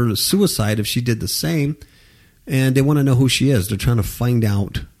consider suicide if she did the same. And they want to know who she is. They're trying to find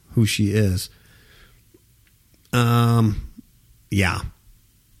out who she is. Yeah.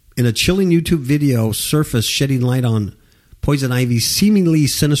 In a chilling YouTube video surfaced shedding light on Poison Ivy's seemingly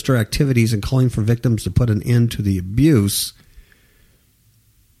sinister activities and calling for victims to put an end to the abuse.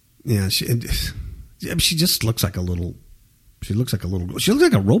 Yeah, she just looks like a little. She looks like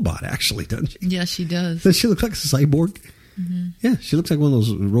a robot, actually, doesn't she? Yeah, she does. Does she look like a cyborg? Mm-hmm. Yeah, she looks like one of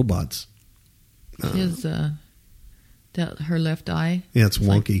those robots. She has her left eye. Yeah, it's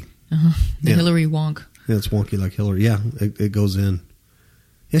wonky. The Hillary wonk. Yeah, it's wonky like Hillary. Yeah, it goes in.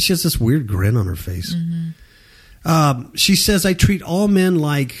 Yeah, she has this weird grin on her face. Mm-hmm. She says, I treat all men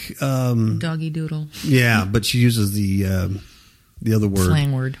like... doggy doodle. Yeah, but she uses the other word.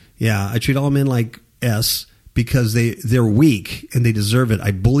 Slang word. Yeah, I treat all men like S because they're weak and they deserve it.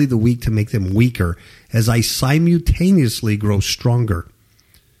 I bully the weak to make them weaker as I simultaneously grow stronger.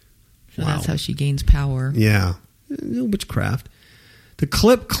 So that's how she gains power. Yeah. Witchcraft. The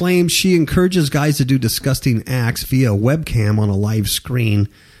clip claims she encourages guys to do disgusting acts via a webcam on a live screen,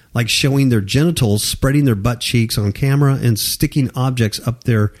 like showing their genitals, spreading their butt cheeks on camera, and sticking objects up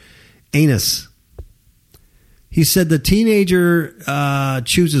their anus. He said the teenager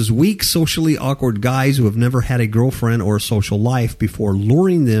chooses weak, socially awkward guys who have never had a girlfriend or a social life before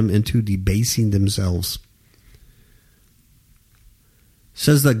luring them into debasing themselves.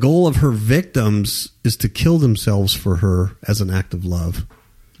 Says the goal of her victims is to kill themselves for her as an act of love.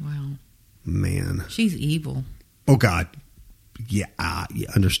 Wow. Man. She's evil. Oh, God. Yeah,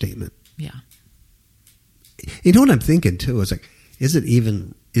 understatement. Yeah. You know what I'm thinking, too? Is like, is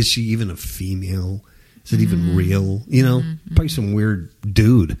she even a female? Is it even real? You know, probably some weird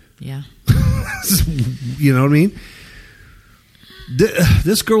dude. Yeah. You know what I mean?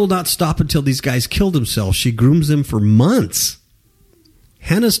 This girl will not stop until these guys kill themselves. She grooms them for months.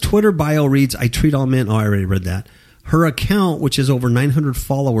 Hannah's Twitter bio reads, I treat all men. Oh, I already read that. Her account, which has over 900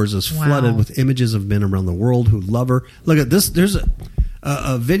 followers, is flooded with images of men around the world who love her. Look at this. There's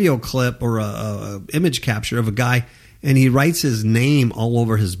a video clip or a image capture of a guy, and he writes his name all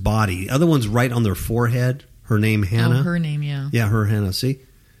over his body. The other one's right on their forehead. Her name, Hannah. Oh, her name, yeah. Yeah, her Hannah. See?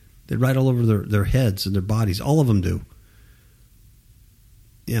 They write all over their heads and their bodies. All of them do.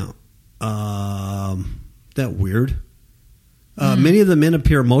 Yeah. That weird. Many of the men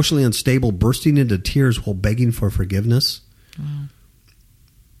appear emotionally unstable, bursting into tears while begging for forgiveness. Wow.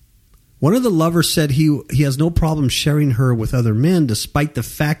 One of the lovers said he has no problem sharing her with other men, despite the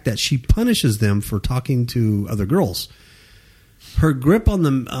fact that she punishes them for talking to other girls. Her grip on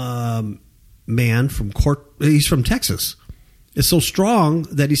the man he's from Texas, is so strong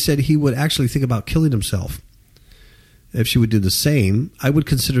that he said he would actually think about killing himself if she would do the same. I would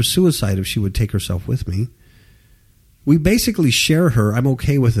consider suicide if she would take herself with me. We basically share her. I'm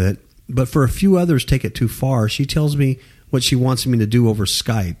okay with it. But for a few others take it too far. She tells me what she wants me to do over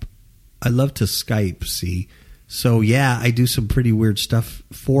Skype. I love to Skype, see? So, yeah, I do some pretty weird stuff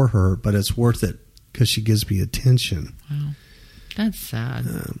for her, but it's worth it because she gives me attention. Wow. That's sad.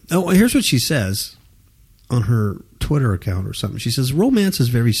 Here's what she says on her Twitter account or something. She says, romance is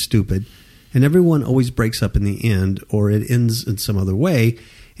very stupid, and everyone always breaks up in the end, or it ends in some other way.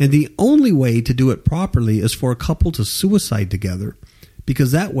 And the only way to do it properly is for a couple to suicide together,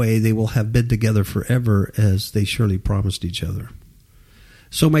 because that way they will have been together forever as they surely promised each other.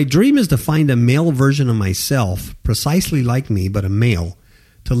 So my dream is to find a male version of myself, precisely like me, but a male,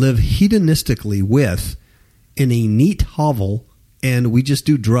 to live hedonistically with in a neat hovel and we just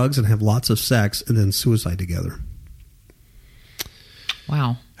do drugs and have lots of sex and then suicide together.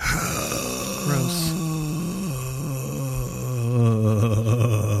 Wow. Gross.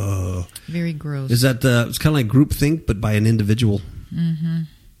 Very gross. Is that it's kind of like groupthink, but by an individual? Mm-hmm.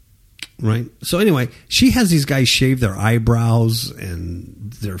 Right. So anyway, she has these guys shave their eyebrows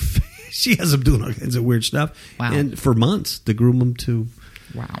and their face. She has them doing all kinds of weird stuff. Wow. And for months to groom them to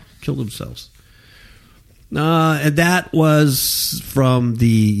kill themselves. And that was from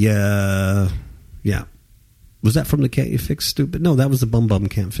the Was that from the Can't You Fix Stupid? No, that was the Bum Bum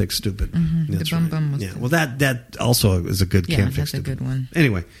Can't Fix Stupid. Mm-hmm. The Bum Bum was well, that also is a good Can't Fix Stupid. Yeah, that's a good one.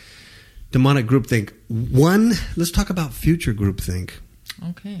 Anyway, demonic groupthink. Let's talk about future groupthink.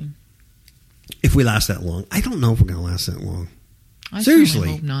 Okay. If we last that long. I don't know if we're going to last that long. I Seriously.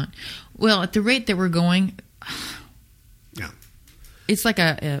 hope not. Well, at the rate that we're going, yeah, it's like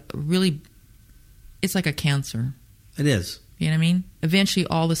it's like a cancer. It is. You know what I mean? Eventually,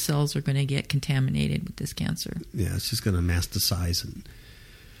 all the cells are going to get contaminated with this cancer. Yeah, it's just going to masticize. And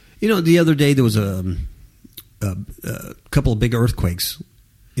the other day there was a couple of big earthquakes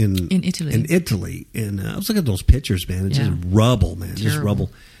in Italy, and I was looking at those pictures, man. It's just rubble, man. Terrible. Just rubble.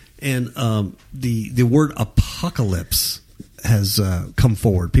 And the word apocalypse has come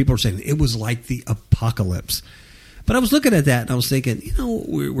forward. People are saying it was like the apocalypse. But I was looking at that and I was thinking,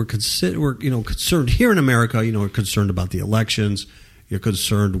 we're concerned here in America. We're concerned about the elections. You're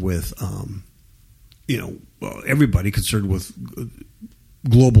concerned with, everybody concerned with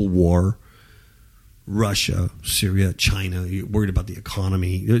global war, Russia, Syria, China. You're worried about the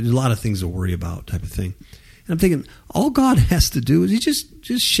economy. There's a lot of things to worry about, type of thing. And I'm thinking, all God has to do is he just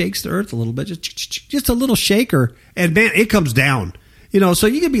shakes the earth a little bit, just a little shaker, and man, it comes down. So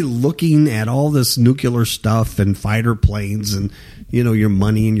you could be looking at all this nuclear stuff and fighter planes and, your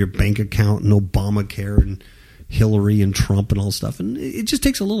money and your bank account and Obamacare and Hillary and Trump and all stuff. And it just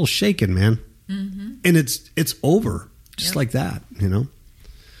takes a little shaking, man. Mm-hmm. And it's over just like that,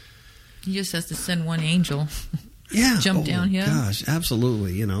 He just has to send one angel. Yeah. Jump down here. Gosh,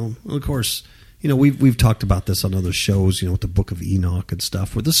 absolutely. Of course, we've talked about this on other shows, with the Book of Enoch and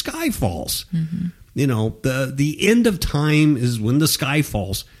stuff where the sky falls. Mm-hmm. The end of time is when the sky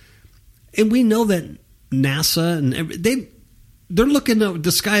falls. And we know that NASA and they're looking at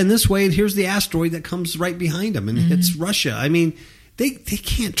the sky in this way, and here's the asteroid that comes right behind them and hits Russia. I mean, they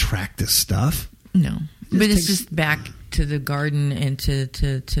can't track this stuff. No. But it's just back to the garden and to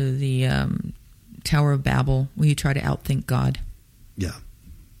the Tower of Babel where you try to outthink God. Yeah.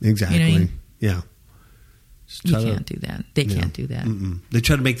 Exactly. You know what I mean? Yeah. You can't do that. They can't do that. Mm-mm. They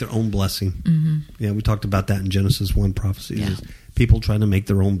try to make their own blessing. Mm-hmm. Yeah, we talked about that in Genesis 1 prophecy. Yeah. People trying to make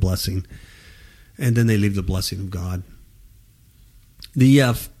their own blessing, and then they leave the blessing of God.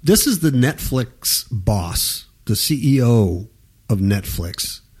 This is the Netflix boss, the CEO of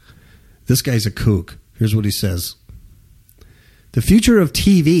Netflix. This guy's a kook. Here's what he says. The future of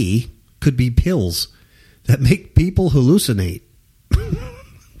TV could be pills that make people hallucinate.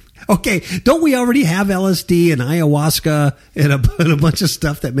 Okay, don't we already have LSD and ayahuasca and a bunch of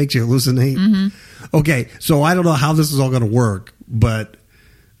stuff that makes you hallucinate? Mm-hmm. Okay, so I don't know how this is all going to work, but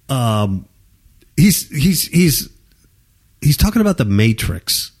he's talking about the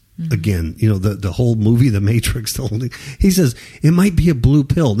Matrix again. The whole movie, The Matrix. He says it might be a blue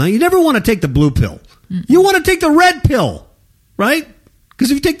pill. Now, you never want to take the blue pill. Mm-hmm. You want to take the red pill, right?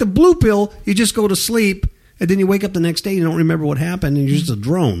 Because if you take the blue pill, you just go to sleep. And then you wake up the next day, and you don't remember what happened, and you're just a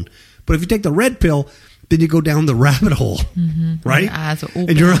drone. But if you take the red pill, then you go down the rabbit hole, right? Your eyes are open.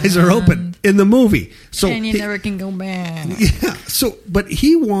 And your eyes are open in the movie. So and you never can go back. Yeah. So, but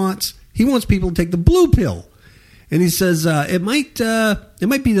he wants people to take the blue pill, and he says it might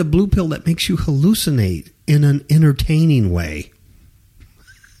be the blue pill that makes you hallucinate in an entertaining way.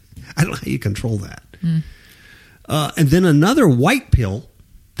 I don't know how you control that. And then another white pill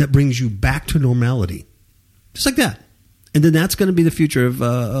that brings you back to normality. Just like that. And then that's going to be the future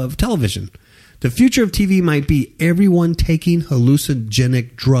of television. The future of TV might be everyone taking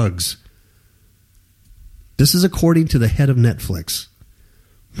hallucinogenic drugs. This is according to the head of Netflix.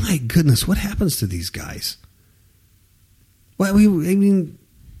 My goodness, what happens to these guys? Well, I mean...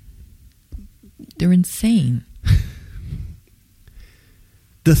 They're insane.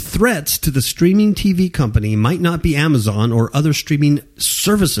 The threats to the streaming TV company might not be Amazon or other streaming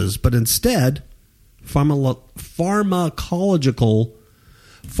services, but instead... Pharmacological,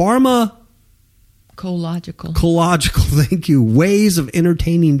 thank you, ways of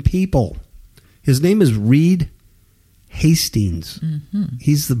entertaining people. His name is Reed Hastings. Mm-hmm.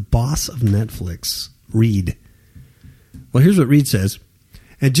 He's the boss of Netflix. Reed. Well, here's what Reed says.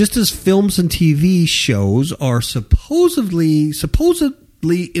 And just as films and TV shows are supposedly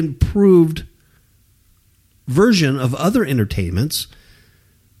improved version of other entertainments,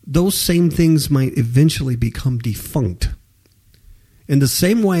 those same things might eventually become defunct. In the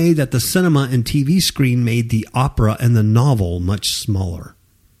same way that the cinema and TV screen made the opera and the novel much smaller.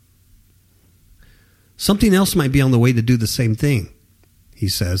 Something else might be on the way to do the same thing, he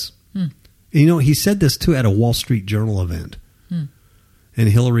says. And, he said this too at a Wall Street Journal event. And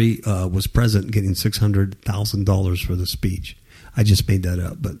Hillary was present getting $600,000 for the speech. I just made that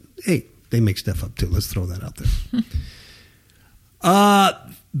up. But, hey, they make stuff up too. Let's throw that out there.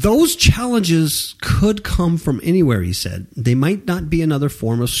 Those challenges could come from anywhere, he said. They might not be another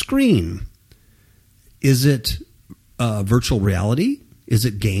form of screen. Is it virtual reality? Is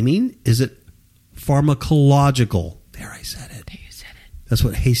it gaming? Is it pharmacological? There, I said it. There you said it. That's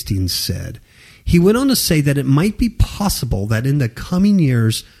what Hastings said. He went on to say that it might be possible that in the coming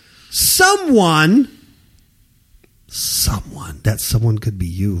years, someone, that someone could be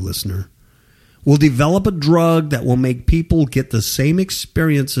you, listener, will develop a drug that will make people get the same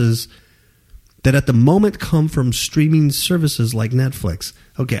experiences that at the moment come from streaming services like Netflix.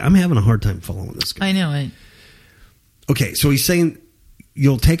 Okay, I'm having a hard time following this guy. I know it. Okay, so he's saying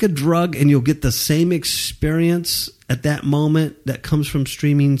you'll take a drug and you'll get the same experience at that moment that comes from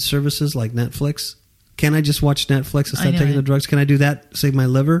streaming services like Netflix. Can I just watch Netflix instead of taking the drugs? Can I do that? Save my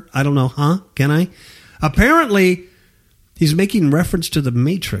liver? I don't know, huh? Can I? Apparently, he's making reference to the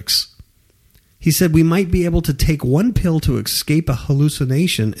Matrix. He said we might be able to take one pill to escape a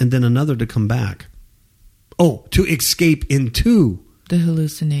hallucination and then another to come back. Oh, to escape into the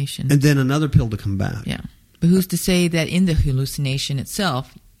hallucination. And then another pill to come back. Yeah. But who's to say that in the hallucination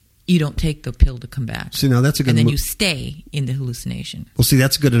itself, you don't take the pill to come back? See, now that's a good... And then you stay in the hallucination. Well, see,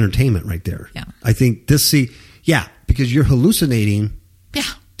 that's good entertainment right there. Yeah. I think because you're hallucinating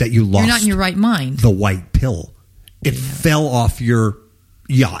that you lost... You're not in your right mind. The white pill. It fell off your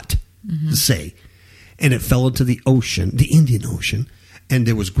yacht, say, and it fell into the ocean, the Indian Ocean, and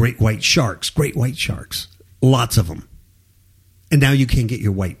there was great white sharks, lots of them. And now you can't get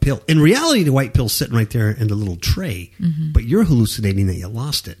your white pill. In reality, the white pill's sitting right there in the little tray, but you're hallucinating that you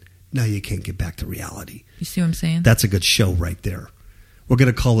lost it. Now you can't get back to reality. You see what I'm saying? That's a good show right there. We're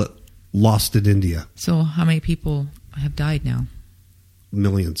going to call it Lost in India. So how many people have died now?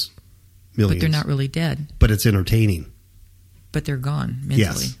 Millions. But they're not really dead. But it's entertaining. But they're gone mentally.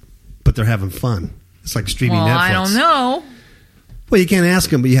 Yes. But they're having fun. It's like streaming Netflix. I don't know. Well, you can't ask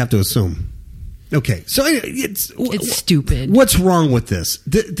them, but you have to assume. Okay, so it's stupid. What's wrong with this?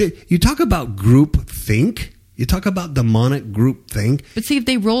 You talk about group think. You talk about demonic group think. But see, if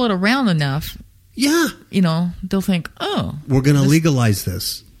they roll it around enough, they'll think, oh, we're going to legalize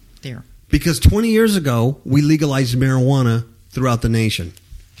this. There, because 20 years ago we legalized marijuana throughout the nation.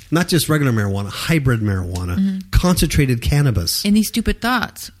 Not just regular marijuana, hybrid marijuana, concentrated cannabis. And these stupid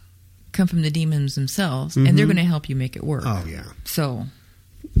thoughts come from the demons themselves, and they're going to help you make it work. Oh yeah. So.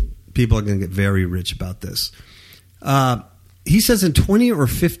 People are going to get very rich about this. He says in 20 or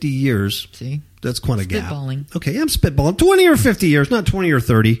 50 years. See? That's quite a gap. Spitballing. Okay, I'm spitballing. 20 or 50 years, not 20 or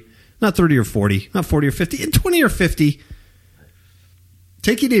 30. Not 30 or 40. Not 40 or 50. In 20 or 50,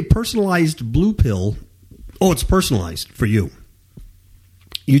 taking a personalized blue pill. Oh, it's personalized for you.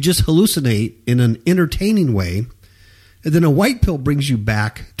 You just hallucinate in an entertaining way. And then a white pill brings you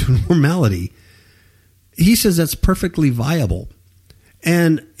back to normality. He says that's perfectly viable.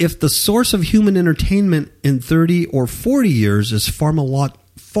 And if the source of human entertainment in 30 or 40 years is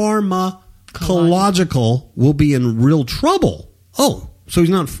pharmacological, we'll be in real trouble. Oh, so he's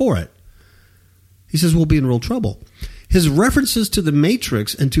not for it. He says we'll be in real trouble. His references to the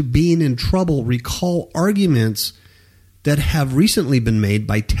Matrix and to being in trouble recall arguments that have recently been made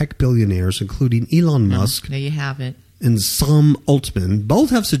by tech billionaires, including Elon Musk. There you have it. And Sam Altman. Both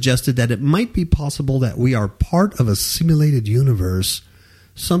have suggested that it might be possible that we are part of a simulated universe,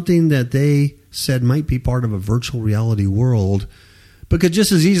 something that they said might be part of a virtual reality world, but could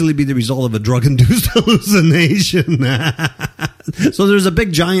just as easily be the result of a drug-induced hallucination. So there's a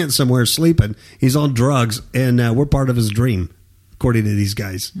big giant somewhere sleeping. He's on drugs, and we're part of his dream, according to these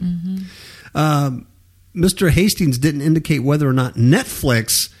guys. Mr. Hastings didn't indicate whether or not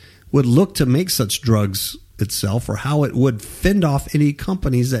Netflix would look to make such drugs itself or how it would fend off any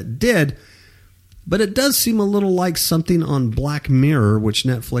companies that did. But it does seem a little like something on Black Mirror, which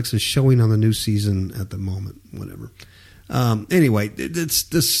Netflix is showing on the new season at the moment. Whatever. Anyway, it's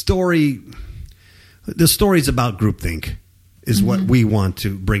the story. The story's about groupthink, is what we want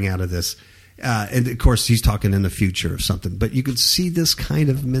to bring out of this. And of course, he's talking in the future of something. But you can see this kind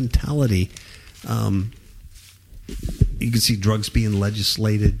of mentality. You can see drugs being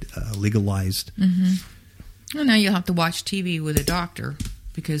legislated, legalized. Well, now you'll have to watch TV with a doctor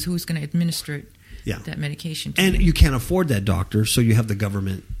because who's going to administer that medication to And you? you can't afford that doctor, so you have the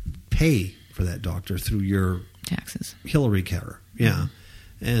government pay for that doctor through your Taxes. Hillary care. Yeah.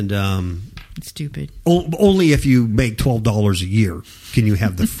 And It's stupid. only if you make $12 a year can you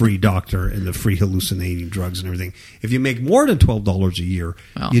have the free doctor and the free hallucinating drugs and everything. If you make more than $12 a year,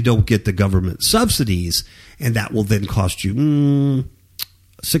 you don't get the government subsidies, and that will then cost you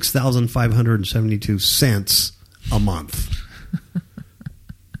 $6,572 a month.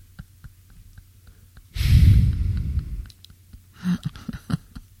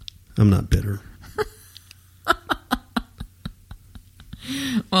 I'm not bitter.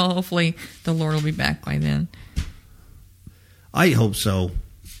 Well, hopefully the Lord will be back by then. I hope so.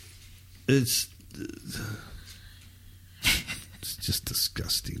 It's just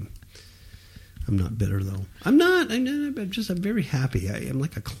disgusting. I'm not bitter, though. I'm not. I'm very happy. I'm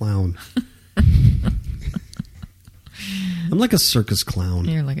like a clown. I'm like a circus clown.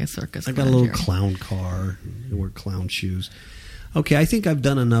 You're like a circus I clown. got a little Jerry. clown car. I wear clown shoes. Okay, I think I've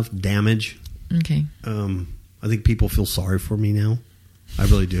done enough damage. Okay. I think people feel sorry for me now. I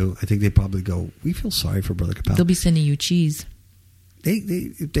really do. I think they probably go, we feel sorry for Brother Kapow. They'll be sending you cheese.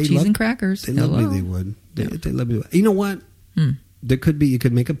 If they Cheese love, and crackers. They love me, Hello. they would. They love me. You know what? There could be, you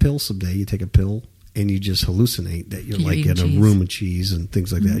could make a pill someday. You take a pill and you just hallucinate that you're like in a room of cheese and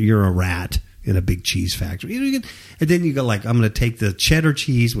things like that. You're a rat in a big cheese factory. And then you go like, I'm going to take the cheddar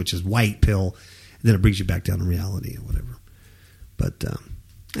cheese, which is white pill, and then it brings you back down to reality or whatever. But I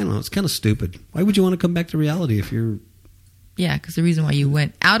don't know. It's kind of stupid. Why would you want to come back to reality if you're... Yeah, because the reason why you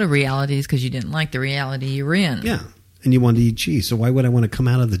went out of reality is because you didn't like the reality you were in. Yeah, and you wanted to eat cheese. So why would I want to come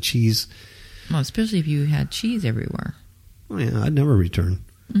out of the cheese? Well, especially if you had cheese everywhere. Oh yeah, I'd never return.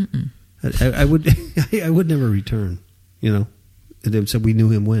 I would. I would never return. You know, and they said we knew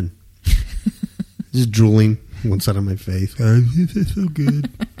him when. Just drooling one side of my face. It's so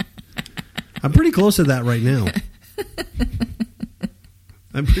good. I'm pretty close to that right now.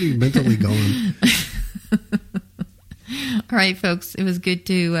 I'm pretty mentally gone. All right, folks. It was good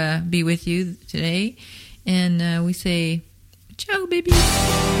to be with you today. And we say, ciao, baby.